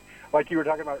 I mean, like you were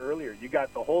talking about earlier, you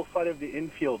got the whole side of the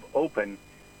infield open,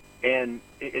 and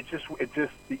it's just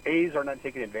the A's are not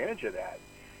taking advantage of that.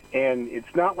 And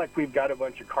it's not like we've got a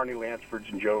bunch of Carney Lansfords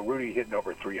and Joe Rudy hitting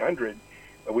over 300.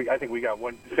 I think we got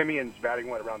one. Simeon's batting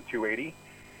around 280,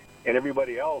 and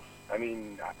everybody else. I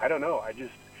mean, I don't know.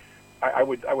 I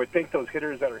would think those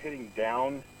hitters that are hitting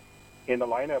down in the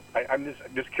lineup. I'm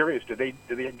just curious. Do they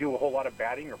do a whole lot of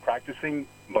batting or practicing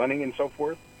bunting and so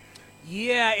forth?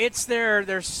 Yeah, it's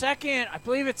their second. I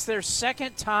believe it's their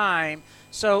second time.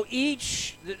 So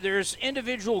there's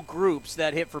individual groups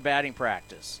that hit for batting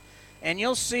practice, and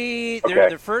you'll see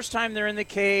the first time they're in the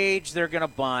cage, they're going to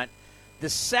bunt. The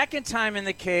second time in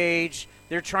the cage,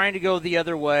 they're trying to go the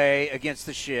other way against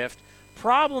the shift.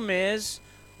 Problem is,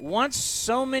 once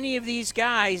so many of these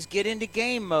guys get into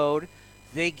game mode,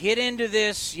 they get into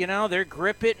this, they're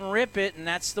grip it and rip it, and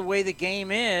that's the way the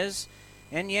game is.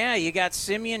 And, yeah, you got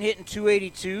Simeon hitting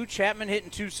 282, Chapman hitting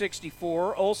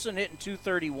 264, Olsen hitting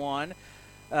 231,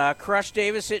 Crush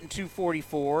Davis hitting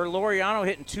 244, Laureano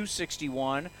hitting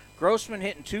 261, Grossman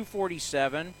hitting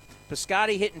 247,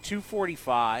 Piscotty hitting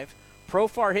 245,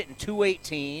 Profar hitting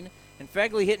 218, and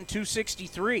Fegley hitting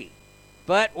 263.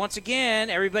 But, once again,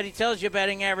 everybody tells you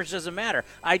batting average doesn't matter.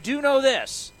 I do know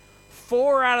this.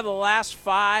 4 out of the last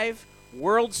 5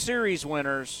 World Series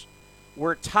winners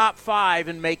were top 5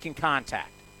 in making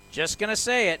contact. Just going to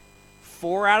say it.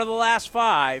 4 out of the last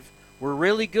 5 were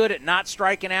really good at not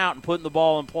striking out and putting the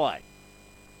ball in play.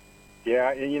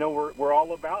 Yeah, and we're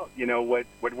all about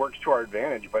what works to our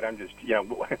advantage. But I'm just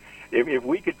if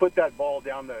we could put that ball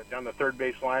down the third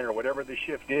base line or whatever the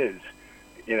shift is,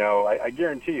 I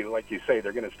guarantee you, like you say,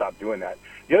 they're going to stop doing that.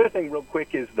 The other thing, real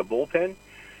quick, is the bullpen.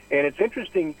 And it's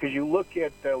interesting because you look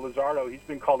at Luzardo, he's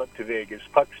been called up to Vegas.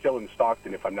 Puck's still in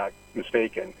Stockton, if I'm not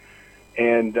mistaken.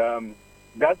 And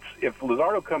that's if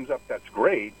Luzardo comes up, that's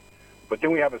great. But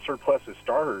then we have a surplus of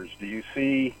starters. Do you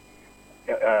see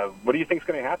what do you think is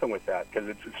going to happen with that?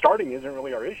 Because starting isn't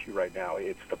really our issue right now.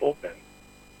 It's the bullpen.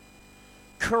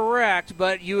 Correct,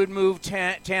 but you would move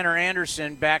Tanner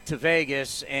Anderson back to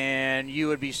Vegas, and you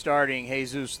would be starting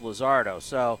Jesus Luzardo.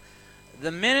 So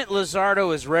the minute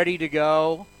Luzardo is ready to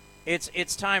go,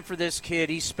 it's time for this kid.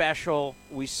 He's special.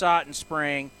 We saw it in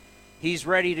spring. He's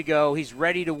ready to go. He's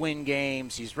ready to win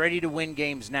games. He's ready to win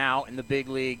games now in the big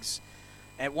leagues.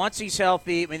 And once he's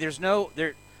healthy, I mean, there's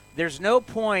no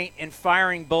point in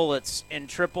firing bullets in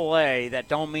AAA that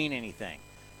don't mean anything.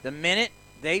 The minute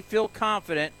they feel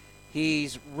confident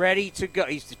he's ready to go,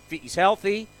 he's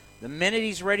healthy, the minute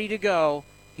he's ready to go,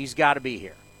 he's got to be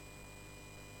here.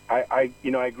 I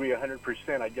agree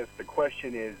 100%. I guess the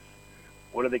question is,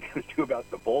 what are they going to do about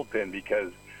the bullpen?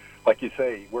 Because, like you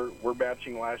say, we're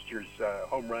matching last year's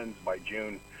home runs by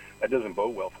June. That doesn't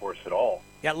bode well for us at all.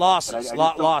 Yeah, losses. I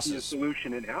losses. See a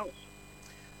solution in house.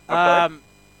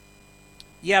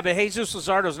 Yeah, but Jesus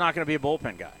Luzardo's not going to be a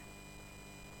bullpen guy.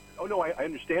 Oh no, I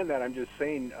understand that. I'm just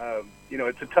saying,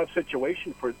 it's a tough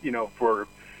situation for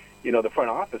the front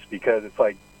office, because it's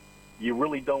like you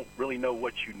really don't really know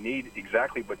what you need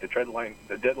exactly, but the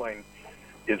deadline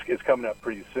is coming up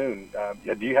pretty soon.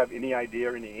 Do you have any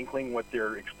idea or any inkling what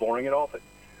they're exploring at all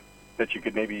that you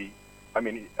could maybe? I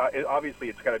mean, obviously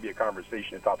it's got to be a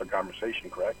conversation, a topic conversation,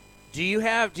 correct? Do you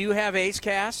have A's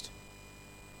Cast?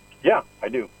 Yeah, I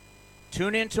do.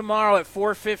 Tune in tomorrow at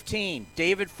 4:15.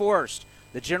 David Forst,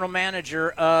 the general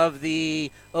manager of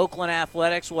the Oakland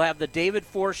Athletics, will have the David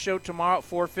Forst Show tomorrow at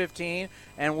 4:15,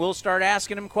 and we'll start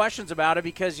asking him questions about it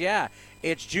because,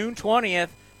 it's June 20th.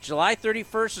 July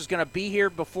 31st is going to be here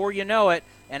before you know it,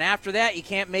 and after that you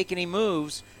can't make any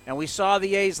moves. And we saw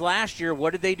the A's last year.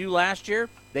 What did they do last year?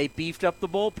 They beefed up the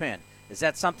bullpen. Is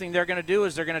that something they're going to do?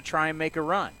 Is they're going to try and make a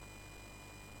run?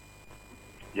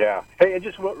 Yeah. Hey, and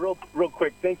just real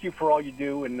quick, thank you for all you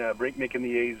do and making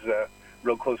the A's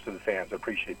real close to the fans. I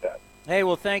appreciate that. Hey,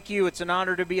 well, thank you. It's an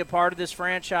honor to be a part of this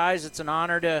franchise. It's an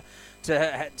honor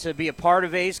to be a part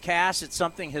of A's Cast. It's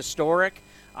something historic.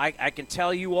 I can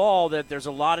tell you all that there's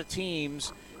a lot of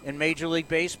teams in Major League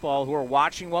Baseball who are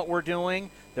watching what we're doing.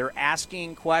 They're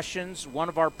asking questions. One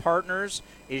of our partners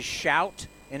is Shout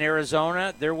in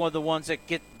Arizona. They're one of the ones that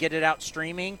get it out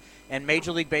streaming. And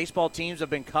Major League Baseball teams have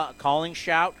been calling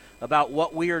Shout about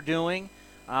what we are doing.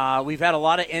 We've had a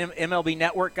lot of MLB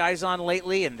Network guys on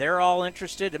lately, and they're all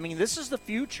interested. I mean, this is the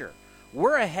future.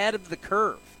 We're ahead of the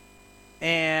curve.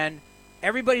 And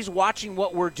everybody's watching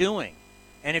what we're doing.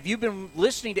 And if you've been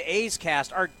listening to A's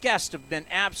Cast, our guests have been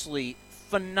absolutely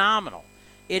phenomenal.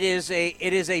 It is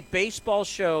a baseball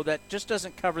show that just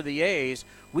doesn't cover the A's.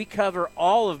 We cover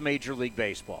all of Major League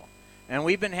Baseball. And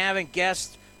we've been having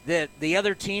guests that the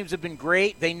other teams have been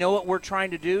great. They know what we're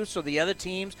trying to do, so the other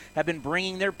teams have been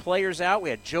bringing their players out. We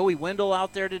had Joey Wendell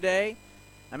out there today.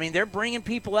 I mean, they're bringing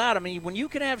people out. I mean, when you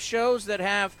can have shows that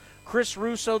have Chris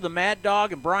Russo, the Mad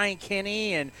Dog, and Brian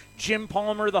Kinney, and Jim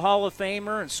Palmer, the Hall of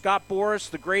Famer, and Scott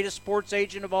Boras, the greatest sports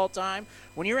agent of all time,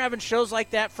 when you're having shows like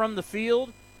that from the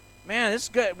field, man, this is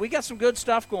good. We got some good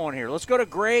stuff going here. Let's go to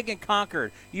Greg in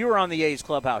Concord. You were on the A's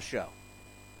Clubhouse Show.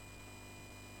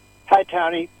 Hi,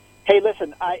 Tony. Hey,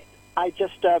 listen, I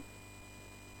just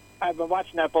I've been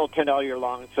watching that bullpen all year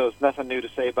long, so it's nothing new to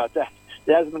say about that.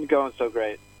 It hasn't been going so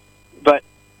great. But,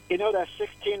 you know that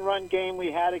 16-run game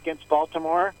we had against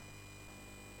Baltimore?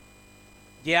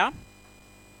 Yeah.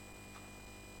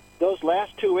 Those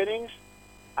last two innings,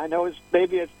 I know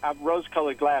maybe it's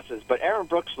rose-colored glasses, but Aaron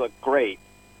Brooks looked great.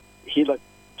 He looked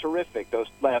terrific those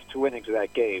last two innings of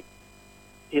that game.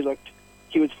 He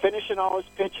was finishing all his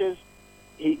pitches.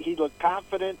 He looked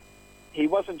confident. He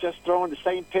wasn't just throwing the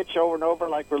same pitch over and over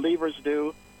like relievers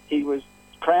do. He was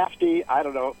crafty. I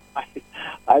don't know.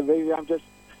 Maybe I'm just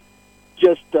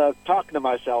talking to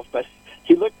myself, but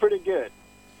he looked pretty good.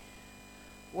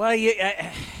 Well,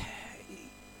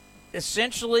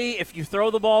 essentially, if you throw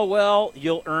the ball well,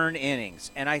 you'll earn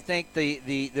innings. And I think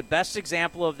the best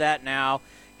example of that now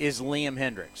is Liam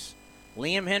Hendriks.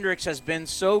 Liam Hendriks has been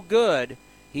so good.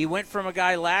 He went from a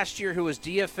guy last year who was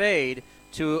DFA'd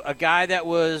to a guy that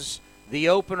was the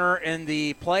opener in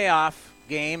the playoff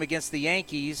game against the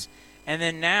Yankees, and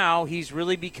then now he's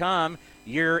really become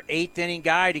your eighth-inning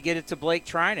guy to get it to Blake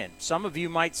Trinan. Some of you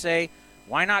might say,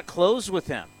 why not close with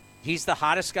him? He's the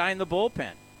hottest guy in the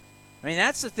bullpen. I mean,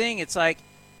 that's the thing. It's like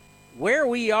where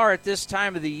we are at this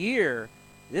time of the year,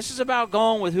 This is about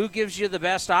going with who gives you the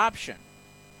best option.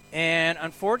 And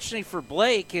unfortunately for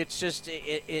Blake, it's just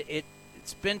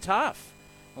it's been tough.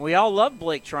 And we all love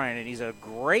Blake Trinan. He's a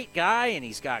great guy, and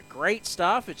he's got great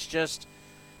stuff. It's just,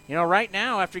 right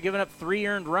now, after giving up 3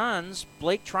 earned runs,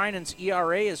 Blake Trinan's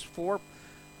ERA is 4.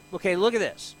 Okay, look at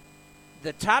this.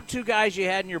 The top 2 guys you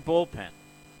had in your bullpen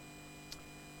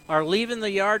are leaving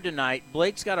the yard tonight.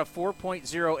 Blake's got a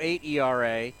 4.08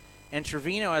 ERA, and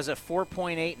Trevino has a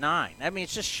 4.89. I mean,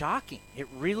 it's just shocking. It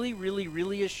really, really,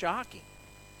 really is shocking.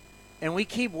 And we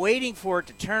keep waiting for it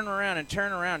to turn around and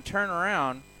turn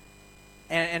around,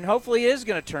 and hopefully it is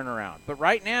going to turn around. But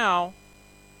right now,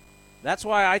 that's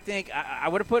why I think I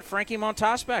would have put Frankie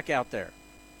Montas back out there.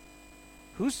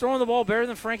 Who's throwing the ball better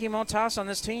than Frankie Montas on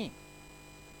this team?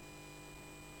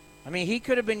 I mean, he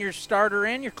could have been your starter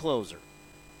and your closer.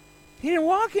 He didn't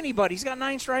walk anybody. He's got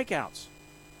 9 strikeouts.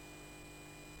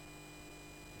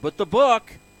 But the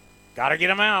book, got to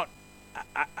get him out.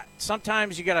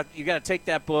 Sometimes you gotta take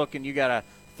that book and you gotta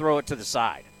throw it to the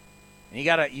side, and you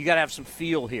gotta have some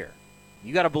feel here.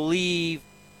 You gotta believe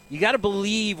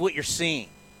what you're seeing.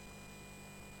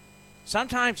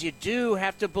 Sometimes you do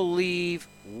have to believe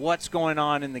what's going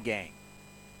on in the game.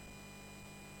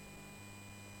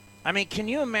 I mean, can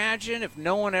you imagine if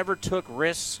no one ever took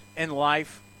risks in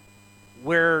life,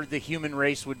 where the human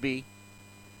race would be?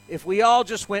 If we all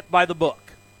just went by the book,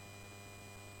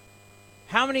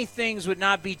 how many things would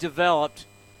not be developed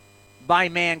by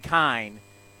mankind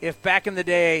if back in the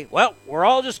day, well, we're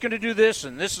all just going to do this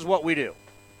and this is what we do?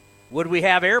 Would we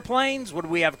have airplanes? Would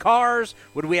we have cars?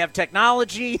 Would we have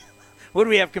technology? Would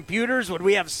we have computers? Would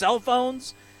we have cell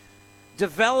phones?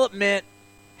 Development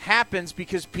happens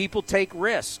because people take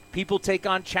risks. People take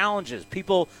on challenges.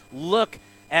 People look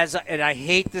and I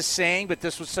hate this saying, but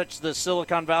this was such the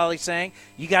Silicon Valley saying,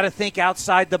 you got to think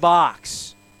outside the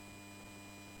box.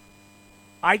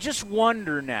 I just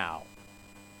wonder now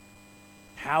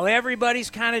how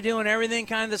everybody's kind of doing everything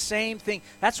kind of the same thing.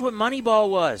 That's what Moneyball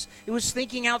was. It was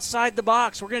thinking outside the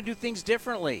box. We're going to do things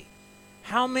differently.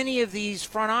 How many of these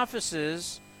front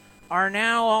offices are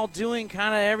now all doing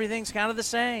kind of everything's kind of the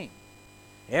same?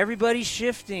 Everybody's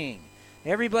shifting.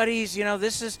 Everybody's,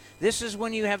 this is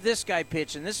when you have this guy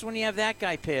pitch, and this is when you have that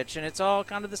guy pitch, and it's all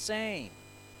kind of the same.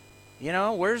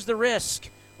 Where's the risk?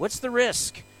 What's the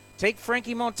risk? Take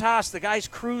Frankie Montas. The guy's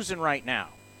cruising right now.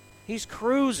 He's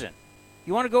cruising.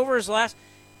 You want to go over his last?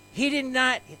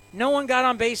 No one got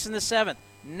on base in the 7th.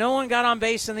 No one got on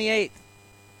base in the 8th.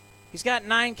 He's got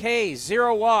 9 Ks,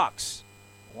 0 walks.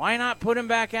 Why not put him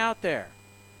back out there?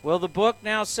 Well, the book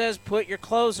now says put your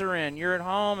closer in. You're at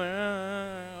home.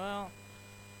 Well,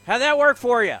 how'd that work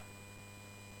for you?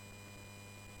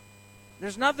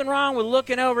 There's nothing wrong with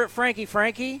looking over at Frankie.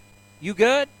 Frankie, you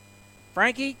good?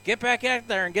 Frankie, get back out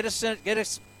there and get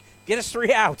us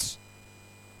 3 outs.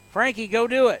 Frankie, go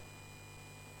do it.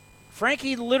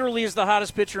 Frankie literally is the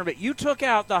hottest pitcher in baseball. You took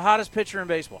out the hottest pitcher in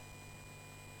baseball,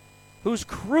 who's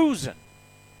cruising.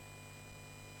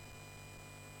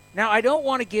 Now, I don't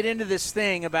want to get into this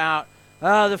thing about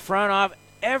the front office.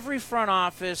 Every front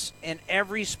office in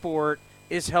every sport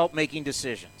is help making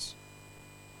decisions.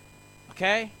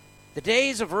 Okay? The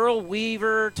days of Earl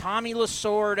Weaver, Tommy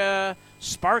Lasorda,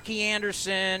 Sparky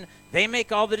Anderson, they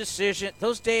make all the decisions.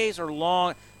 Those days are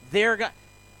long.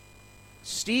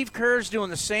 Steve Kerr's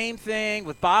doing the same thing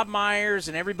with Bob Myers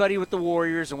and everybody with the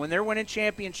Warriors, and when they're winning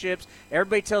championships,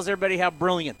 everybody tells everybody how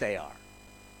brilliant they are.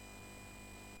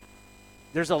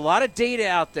 There's a lot of data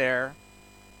out there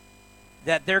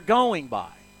that they're going by,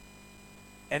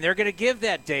 and they're going to give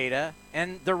that data.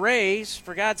 And the Rays,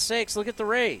 for God's sakes, look at the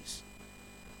Rays.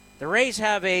 The Rays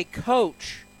have a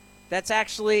coach that's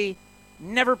actually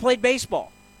never played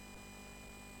baseball.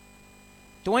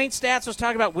 Dwayne Stats was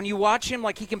talking about when you watch him,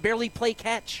 like he can barely play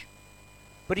catch.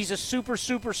 But he's a super,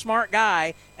 super smart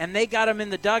guy, and they got him in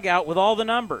the dugout with all the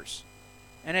numbers.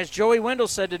 And as Joey Wendell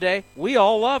said today, we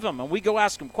all love him, and we go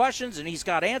ask him questions, and he's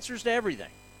got answers to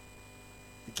everything.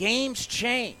 The game's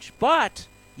changed. But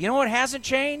you know what hasn't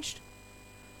changed?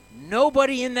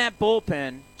 Nobody in that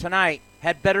bullpen tonight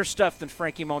had better stuff than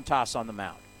Frankie Montas on the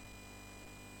mound.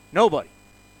 Nobody.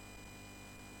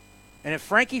 And if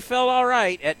Frankie felt all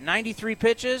right at 93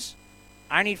 pitches,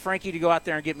 I need Frankie to go out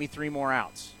there and get me 3 more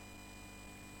outs.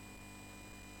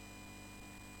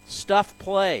 Stuff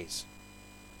plays.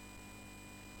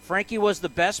 Frankie was the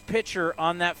best pitcher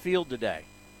on that field today,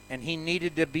 and he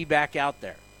needed to be back out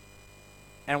there.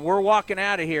 And we're walking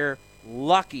out of here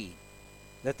lucky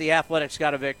that the Athletics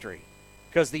got a victory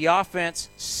because the offense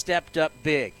stepped up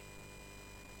big.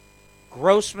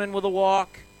 Grossman with a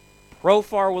walk,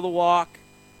 Profar with a walk,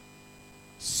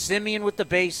 Simeon with the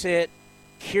base hit,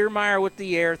 Kiermaier with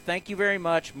the air. Thank you very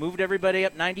much. Moved everybody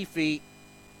up 90 feet.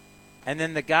 And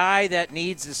then the guy that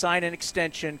needs to sign an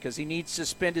extension because he needs to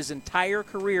spend his entire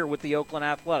career with the Oakland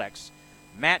Athletics,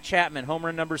 Matt Chapman, home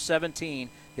run number 17,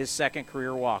 his second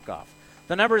career walk-off.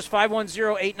 The number is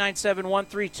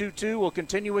 510-897-1322. We'll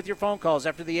continue with your phone calls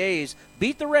after the A's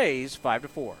beat the Rays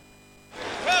 5-4.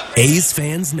 A's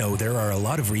fans know there are a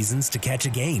lot of reasons to catch a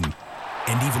game,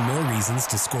 and even more reasons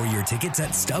to score your tickets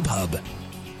at StubHub.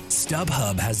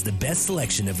 StubHub has the best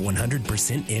selection of 100%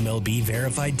 MLB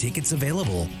verified tickets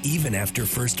available, even after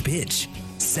first pitch.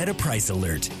 Set a price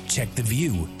alert, check the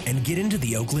view, and get into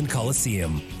the Oakland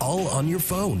Coliseum, all on your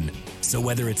phone. So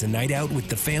whether it's a night out with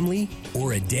the family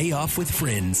or a day off with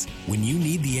friends, when you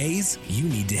need the A's, you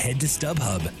need to head to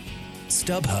StubHub.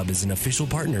 StubHub is an official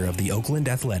partner of the Oakland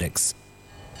Athletics.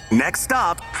 Next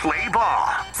stop, play ball.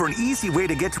 For an easy way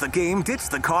to get to the game, ditch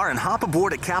the car and hop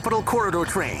aboard a Capital Corridor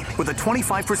train with a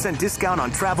 25% discount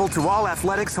on travel to all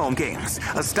athletics home games.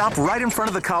 A stop right in front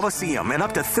of the Coliseum and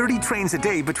up to 30 trains a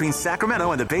day between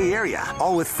Sacramento and the Bay Area,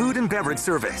 all with food and beverage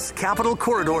service. Capital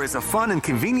Corridor is a fun and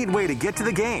convenient way to get to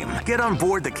the game. Get on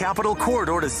board the Capital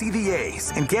Corridor to see the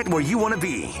A's and get where you want to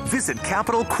be. Visit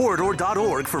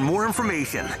capitalcorridor.org for more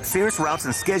information. Fares, routes,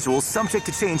 and schedules subject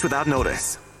to change without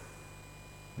notice.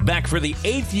 Back for the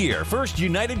 8th year, First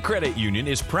United Credit Union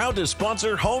is proud to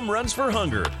sponsor Home Runs for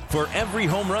Hunger. For every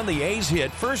home run the A's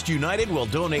hit, First United will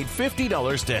donate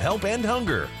 $50 to help end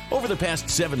hunger. Over the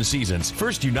past 7 seasons,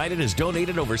 First United has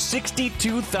donated over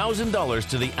 $62,000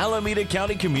 to the Alameda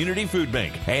County Community Food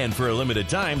Bank. And for a limited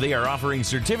time, they are offering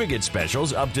certificate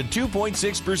specials up to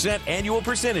 2.6% annual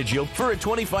percentage yield for a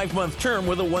 25-month term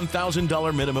with a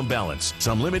 $1,000 minimum balance.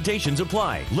 Some limitations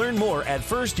apply. Learn more at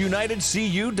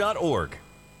firstunitedcu.org.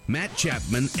 Matt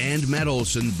Chapman and Matt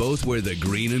Olson both wear the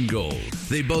green and gold.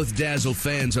 They both dazzle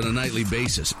fans on a nightly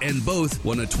basis and both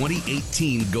won a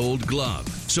 2018 Gold Glove.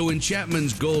 So when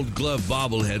Chapman's Gold Glove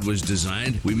bobblehead was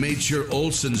designed, we made sure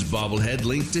Olson's bobblehead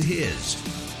linked to his.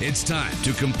 It's time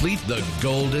to complete the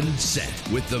golden set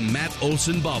with the Matt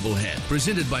Olson bobblehead,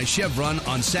 presented by Chevron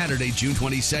on Saturday, June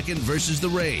 22nd versus the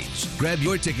Rays. Grab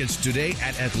your tickets today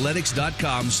at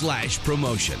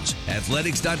athletics.com/promotions.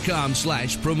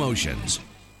 Athletics.com/promotions.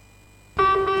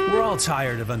 We're all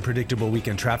tired of unpredictable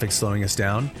weekend traffic slowing us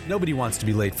down. Nobody wants to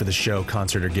be late for the show,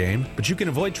 concert, or game, but you can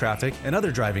avoid traffic and other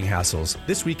driving hassles.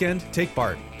 This weekend, take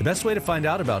BART. The best way to find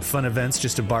out about fun events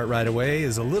just a BART ride away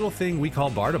is a little thing we call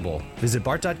BARTable. Visit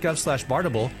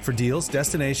BART.gov/BARTable for deals,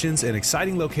 destinations, and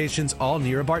exciting locations all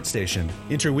near a BART station.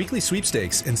 Enter weekly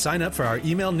sweepstakes and sign up for our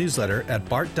email newsletter at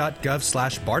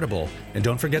BART.gov/BARTable. And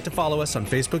don't forget to follow us on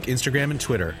Facebook, Instagram, and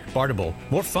Twitter. BARTable.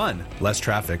 More fun, less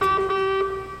traffic.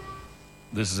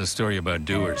 This is a story about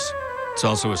doers. It's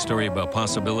also a story about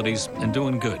possibilities and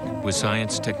doing good with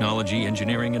science, technology,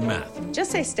 engineering, and math.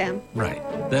 Just say STEM. Right.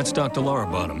 That's Dr. Laura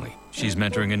Bottomley. She's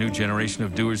mentoring a new generation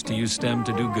of doers to use STEM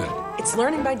to do good. It's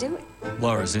learning by doing.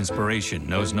 Laura's inspiration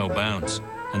knows no bounds.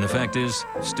 And the fact is,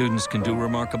 students can do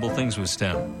remarkable things with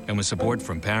STEM. And with support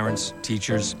from parents,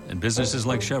 teachers, and businesses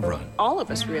like Chevron. All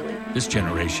of us, really. This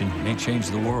generation may change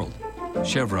the world.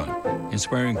 Chevron,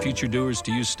 inspiring future doers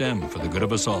to use STEM for the good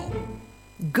of us all.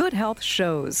 Good health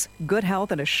shows. Good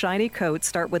health and a shiny coat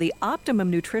start with the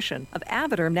optimum nutrition of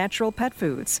Avoderm Natural Pet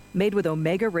Foods. Made with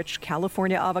omega-rich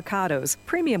California avocados,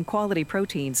 premium quality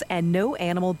proteins, and no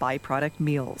animal byproduct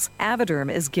meals.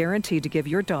 Avoderm is guaranteed to give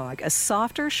your dog a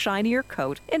softer, shinier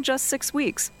coat in just 6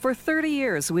 weeks. For 30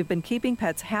 years, we've been keeping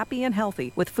pets happy and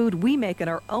healthy with food we make in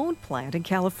our own plant in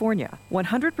California.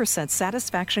 100%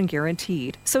 satisfaction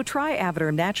guaranteed. So try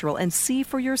Avoderm Natural and see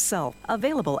for yourself.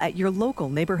 Available at your local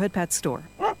neighborhood pet store.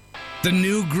 The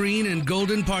new green and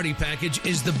golden party package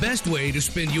is the best way to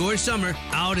spend your summer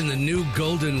out in the new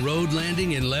Golden Road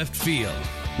Landing in left field.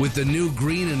 With the new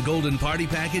green and golden party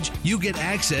package, you get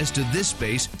access to this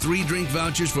space, 3 drink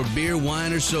vouchers for beer,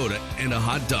 wine, or soda, and a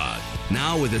hot dog.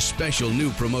 Now with a special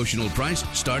new promotional price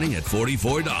starting at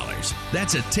 $44.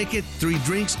 That's a ticket, 3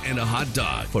 drinks, and a hot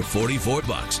dog for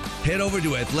 $44. Head over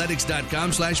to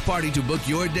athletics.com/party to book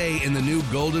your day in the new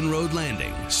Golden Road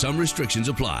Landing. Some restrictions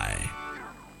apply.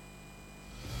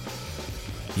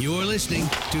 You're listening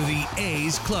to the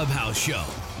A's Clubhouse Show.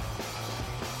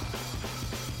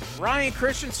 Ryan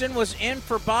Christensen was in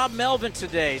for Bob Melvin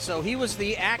today, so he was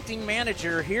the acting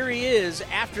manager. Here he is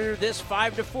after this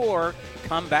 5-4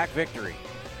 comeback victory.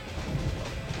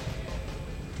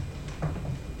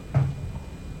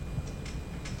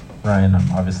 Ryan,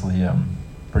 obviously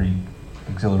pretty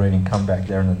exhilarating comeback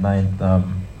there in the 9th.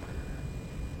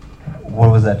 What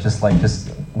was that just like,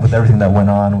 just with everything that went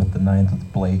on with the 9th,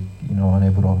 with Blake,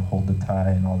 unable to hold the tie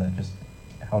and all that, just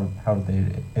how did they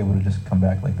able to just come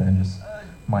back like that and just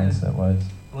mindset-wise?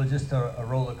 Well, just a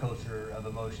roller coaster of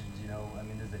emotions. I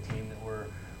mean, there's a team that we're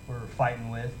fighting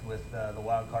with the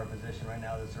wild card position right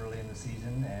now this early in the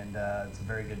season, and it's a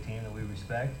very good team that we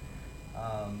respect.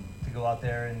 To go out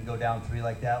there and go down 3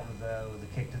 like that was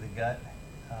a kick to the gut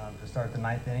to start the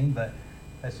 9th inning, but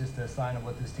that's just a sign of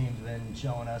what this team's been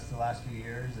showing us the last few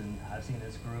years, and I've seen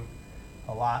this group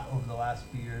a lot over the last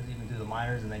few years, even through the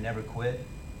minors, and they never quit.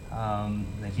 And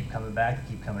they keep coming back,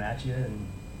 they keep coming at you, and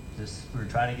just we're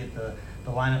trying to get the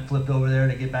lineup flipped over there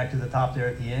to get back to the top there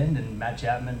at the end, and Matt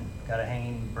Chapman got a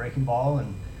hanging breaking ball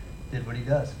and did what he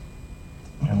does.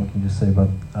 And what can you just say about,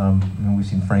 we've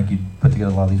seen Frankie put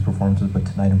together a lot of these performances, but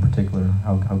tonight in particular,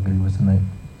 how good he was tonight?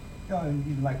 And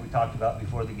even like we talked about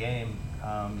before the game,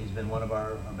 he's been one of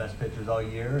our best pitchers all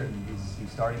year, and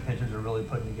these starting pitchers are really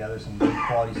putting together some good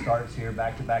quality starts here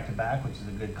back to back to back, which is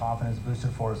a good confidence booster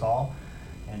for us all.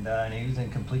 And he was in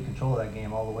complete control of that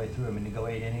game all the way through. I mean, to go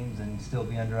 8 innings and still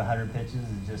be under 100 pitches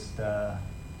is just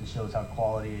shows how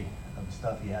quality of the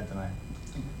stuff he had tonight.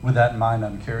 With that in mind,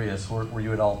 I'm curious, were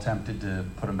you at all tempted to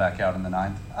put him back out in the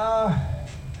 9th?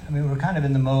 I mean, we're kind of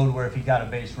in the mode where if he got a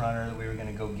base runner, that we were going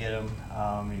to go get him.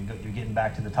 You're getting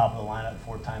back to the top of the lineup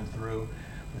 4 times through,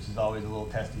 which is always a little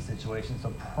testy situation.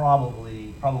 So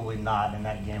probably not in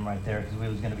that game right there, because we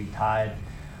was going to be tied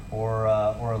or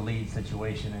a lead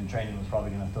situation, and training was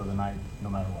probably going to throw the 9th no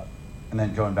matter what. And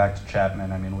then going back to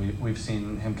Chapman, I mean, we've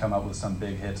seen him come up with some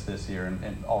big hits this year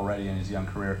and already in his young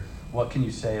career. What can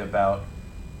you say about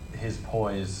his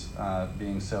poise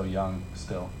being so young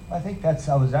still? I think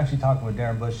I was actually talking with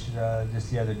Darren Bush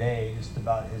just the other day just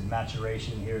about his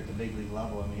maturation here at the big league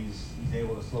level. I mean, he's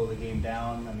able to slow the game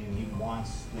down. I mean, he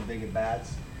wants the big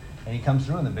at-bats, and he comes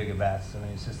through in the big at-bats. I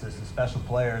mean, it's just a special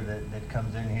player that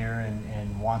comes in here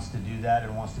and wants to do that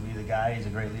and wants to be the guy. He's a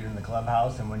great leader in the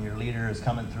clubhouse, and when your leader is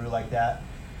coming through like that,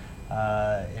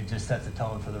 it just sets a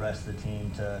tone for the rest of the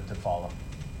team to follow.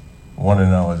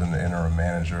 1-0 as an interim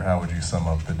manager, how would you sum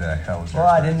up the day? How was your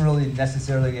I didn't really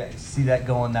necessarily see that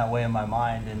going that way in my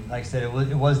mind, and like I said, it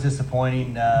was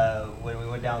disappointing when we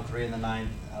went down 3 in the 9th.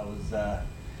 I was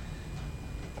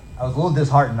a little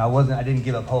disheartened. I didn't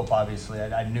give up hope. Obviously,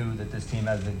 I knew that this team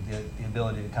has the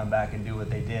ability to come back and do what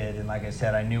they did, and like I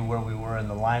said, I knew where we were in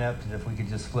the lineup. That if we could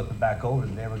just flip it back over,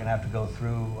 they were going to have to go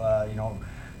through,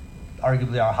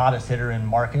 arguably our hottest hitter in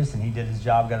Marcus, and he did his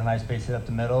job, got a nice base hit up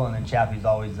the middle, and then Chappie's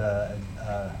always a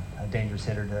dangerous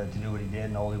hitter to do what he did,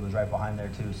 and Ole was right behind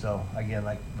there too. So again,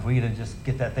 like if we could just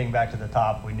get that thing back to the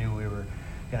top, we knew we were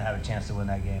going to have a chance to win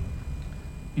that game.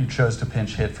 You chose to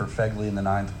pinch hit for Fegley in the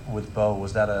 9th with Bo.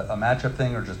 Was that a matchup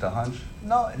thing or just a hunch?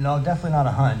 No, definitely not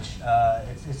a hunch.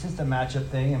 It's just a matchup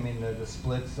thing. I mean, the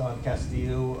splits on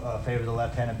Castillo favor the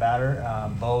left-handed batter.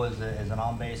 Bo is an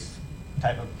on-base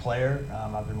type of player.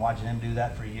 I've been watching him do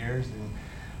that for years,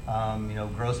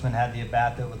 and Grossman had the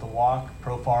at-bat with the walk.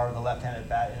 Profar, the left-handed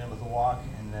bat, in it with the walk,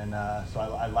 and then so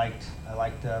I liked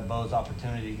Bo's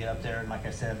opportunity to get up there. And like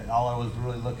I said, all I was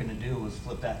really looking to do was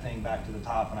flip that thing back to the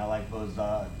top, and I like Bo's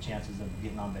chances of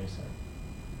getting on base there.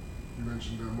 You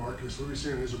mentioned Marcus. What have you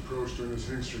seen in his approach during this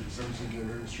hitting streak, the 17-game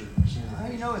hitting streak?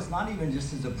 It's not even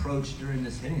just his approach during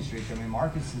this hitting streak. I mean,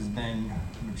 Marcus has been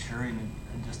maturing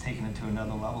and just taking it to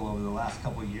another level over the last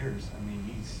couple of years. I mean,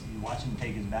 you watch him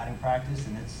take his batting practice,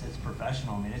 and it's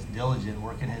professional. I mean, it's diligent,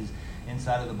 working his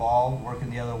inside of the ball,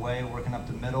 working the other way, working up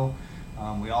the middle.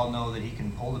 We all know that he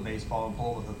can pull the baseball and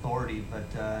pull it with authority,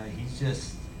 but he's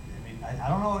just, I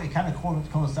don't know, it kind of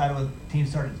coincided with teams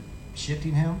started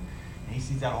shifting him. He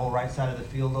sees that whole right side of the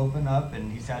field open up,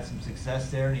 and he's had some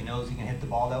success there, and he knows he can hit the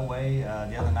ball that way.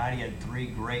 The other night he had 3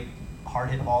 great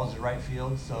hard-hit balls to right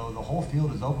field, so the whole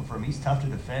field is open for him. He's tough to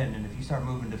defend, and if you start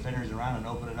moving defenders around and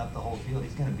opening up the whole field,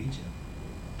 he's going to beat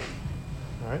you.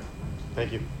 All right.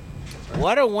 Thank you.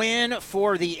 What a win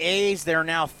for the A's. They're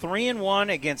now 3-1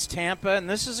 against Tampa, and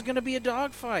this is going to be a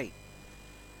dogfight.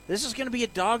 This is going to be a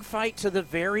dogfight to the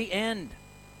very end.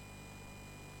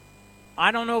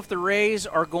 I don't know if the Rays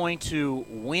are going to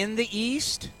win the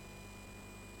East.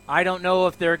 I don't know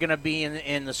if they're going to be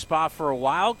in the spot for a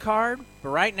wild card. But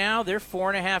right now, they're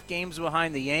 4.5 games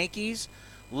behind the Yankees.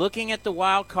 Looking at the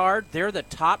wild card, they're the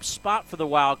top spot for the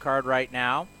wild card right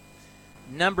now.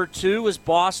 Number 2 is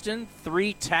Boston,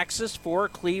 3 Texas, 4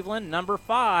 Cleveland. Number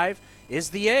 5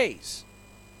 is the A's.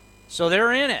 So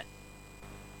they're in it.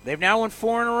 They've now won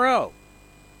 4 in a row.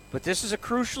 But this is a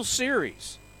crucial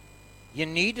series. You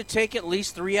need to take at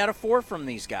least 3 out of 4 from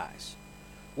these guys.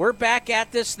 We're back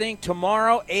at this thing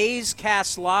tomorrow. A's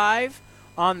Cast Live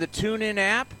on the TuneIn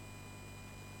app.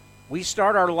 We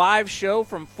start our live show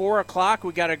from 4 o'clock.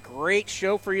 We got a great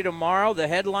show for you tomorrow. The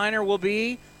headliner will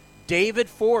be David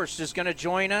Forst is going to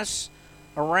join us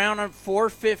around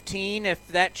 4:15. If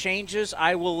that changes,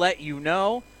 I will let you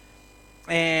know.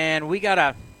 And we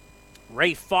got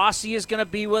Ray Fosse is going to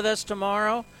be with us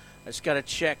tomorrow. I just got to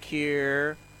check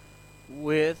here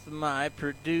with my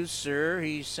producer.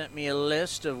 He sent me a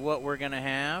list of what we're going to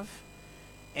have.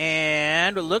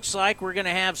 And it looks like we're going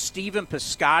to have Stephen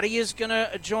Piscotty is going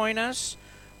to join us.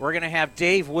 We're going to have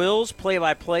Dave Wills,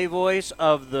 play-by-play voice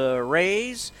of the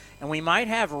Rays. And we might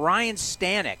have Ryan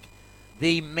Stanek,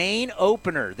 the main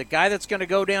opener, the guy that's going to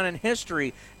go down in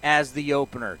history as the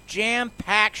opener.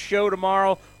 Jam-packed show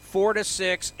tomorrow, 4 to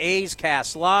 6, A's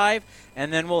Cast Live.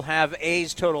 And then we'll have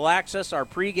A's Total Access, our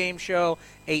pregame show,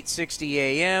 8:60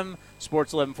 a.m.,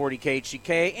 Sports 1140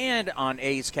 KHTK, and on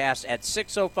A's Cast at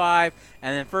 6:05.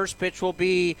 And then first pitch will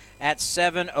be at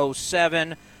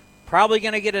 7:07. Probably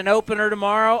going to get an opener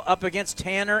tomorrow up against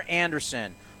Tanner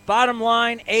Anderson. Bottom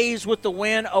line, A's with the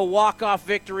win, a walk-off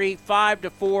victory,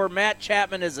 5-4. Matt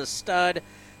Chapman is a stud.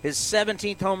 His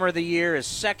 17th homer of the year, his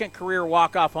second career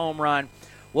walk-off home run.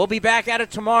 We'll be back at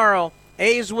it tomorrow.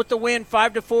 A's with the win,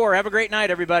 5-4. Have a great night,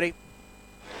 everybody.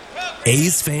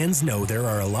 A's fans know there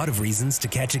are a lot of reasons to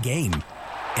catch a game,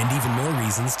 and even more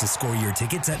reasons to score your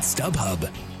tickets at StubHub.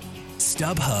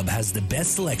 StubHub has the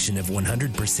best selection of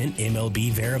 100% MLB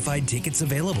verified tickets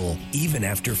available, even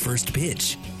after first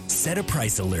pitch. Set a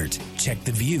price alert, check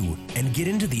the view, and get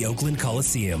into the Oakland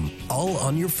Coliseum, all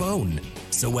on your phone.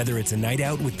 So whether it's a night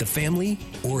out with the family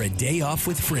or a day off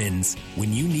with friends,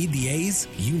 when you need the A's,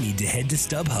 you need to head to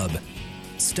StubHub.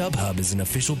 StubHub is an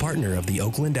official partner of the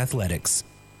Oakland Athletics.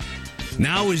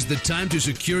 Now is the time to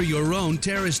secure your own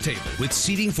terrace table with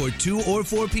seating for 2 or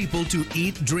 4 people to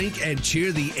eat, drink, and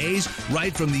cheer the A's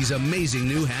right from these amazing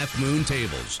new Half Moon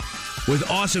tables. With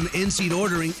awesome in-seat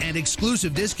ordering and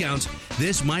exclusive discounts,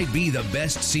 this might be the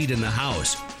best seat in the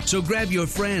house. So grab your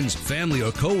friends, family,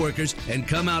 or coworkers and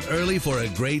come out early for a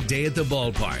great day at the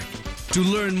ballpark. To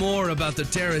learn more about the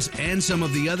terrace and some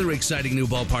of the other exciting new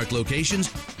ballpark locations,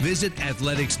 visit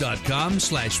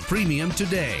athletics.com/premium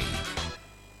today.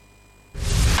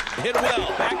 Hit well.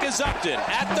 Back is Upton.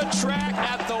 At the track,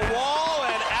 at the wall,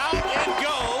 and out it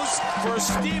goes for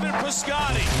Stephen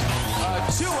Piscotty. A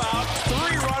 2-out,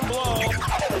 3-run blow.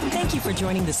 Thank you for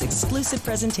joining this exclusive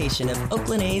presentation of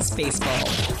Oakland A's Baseball.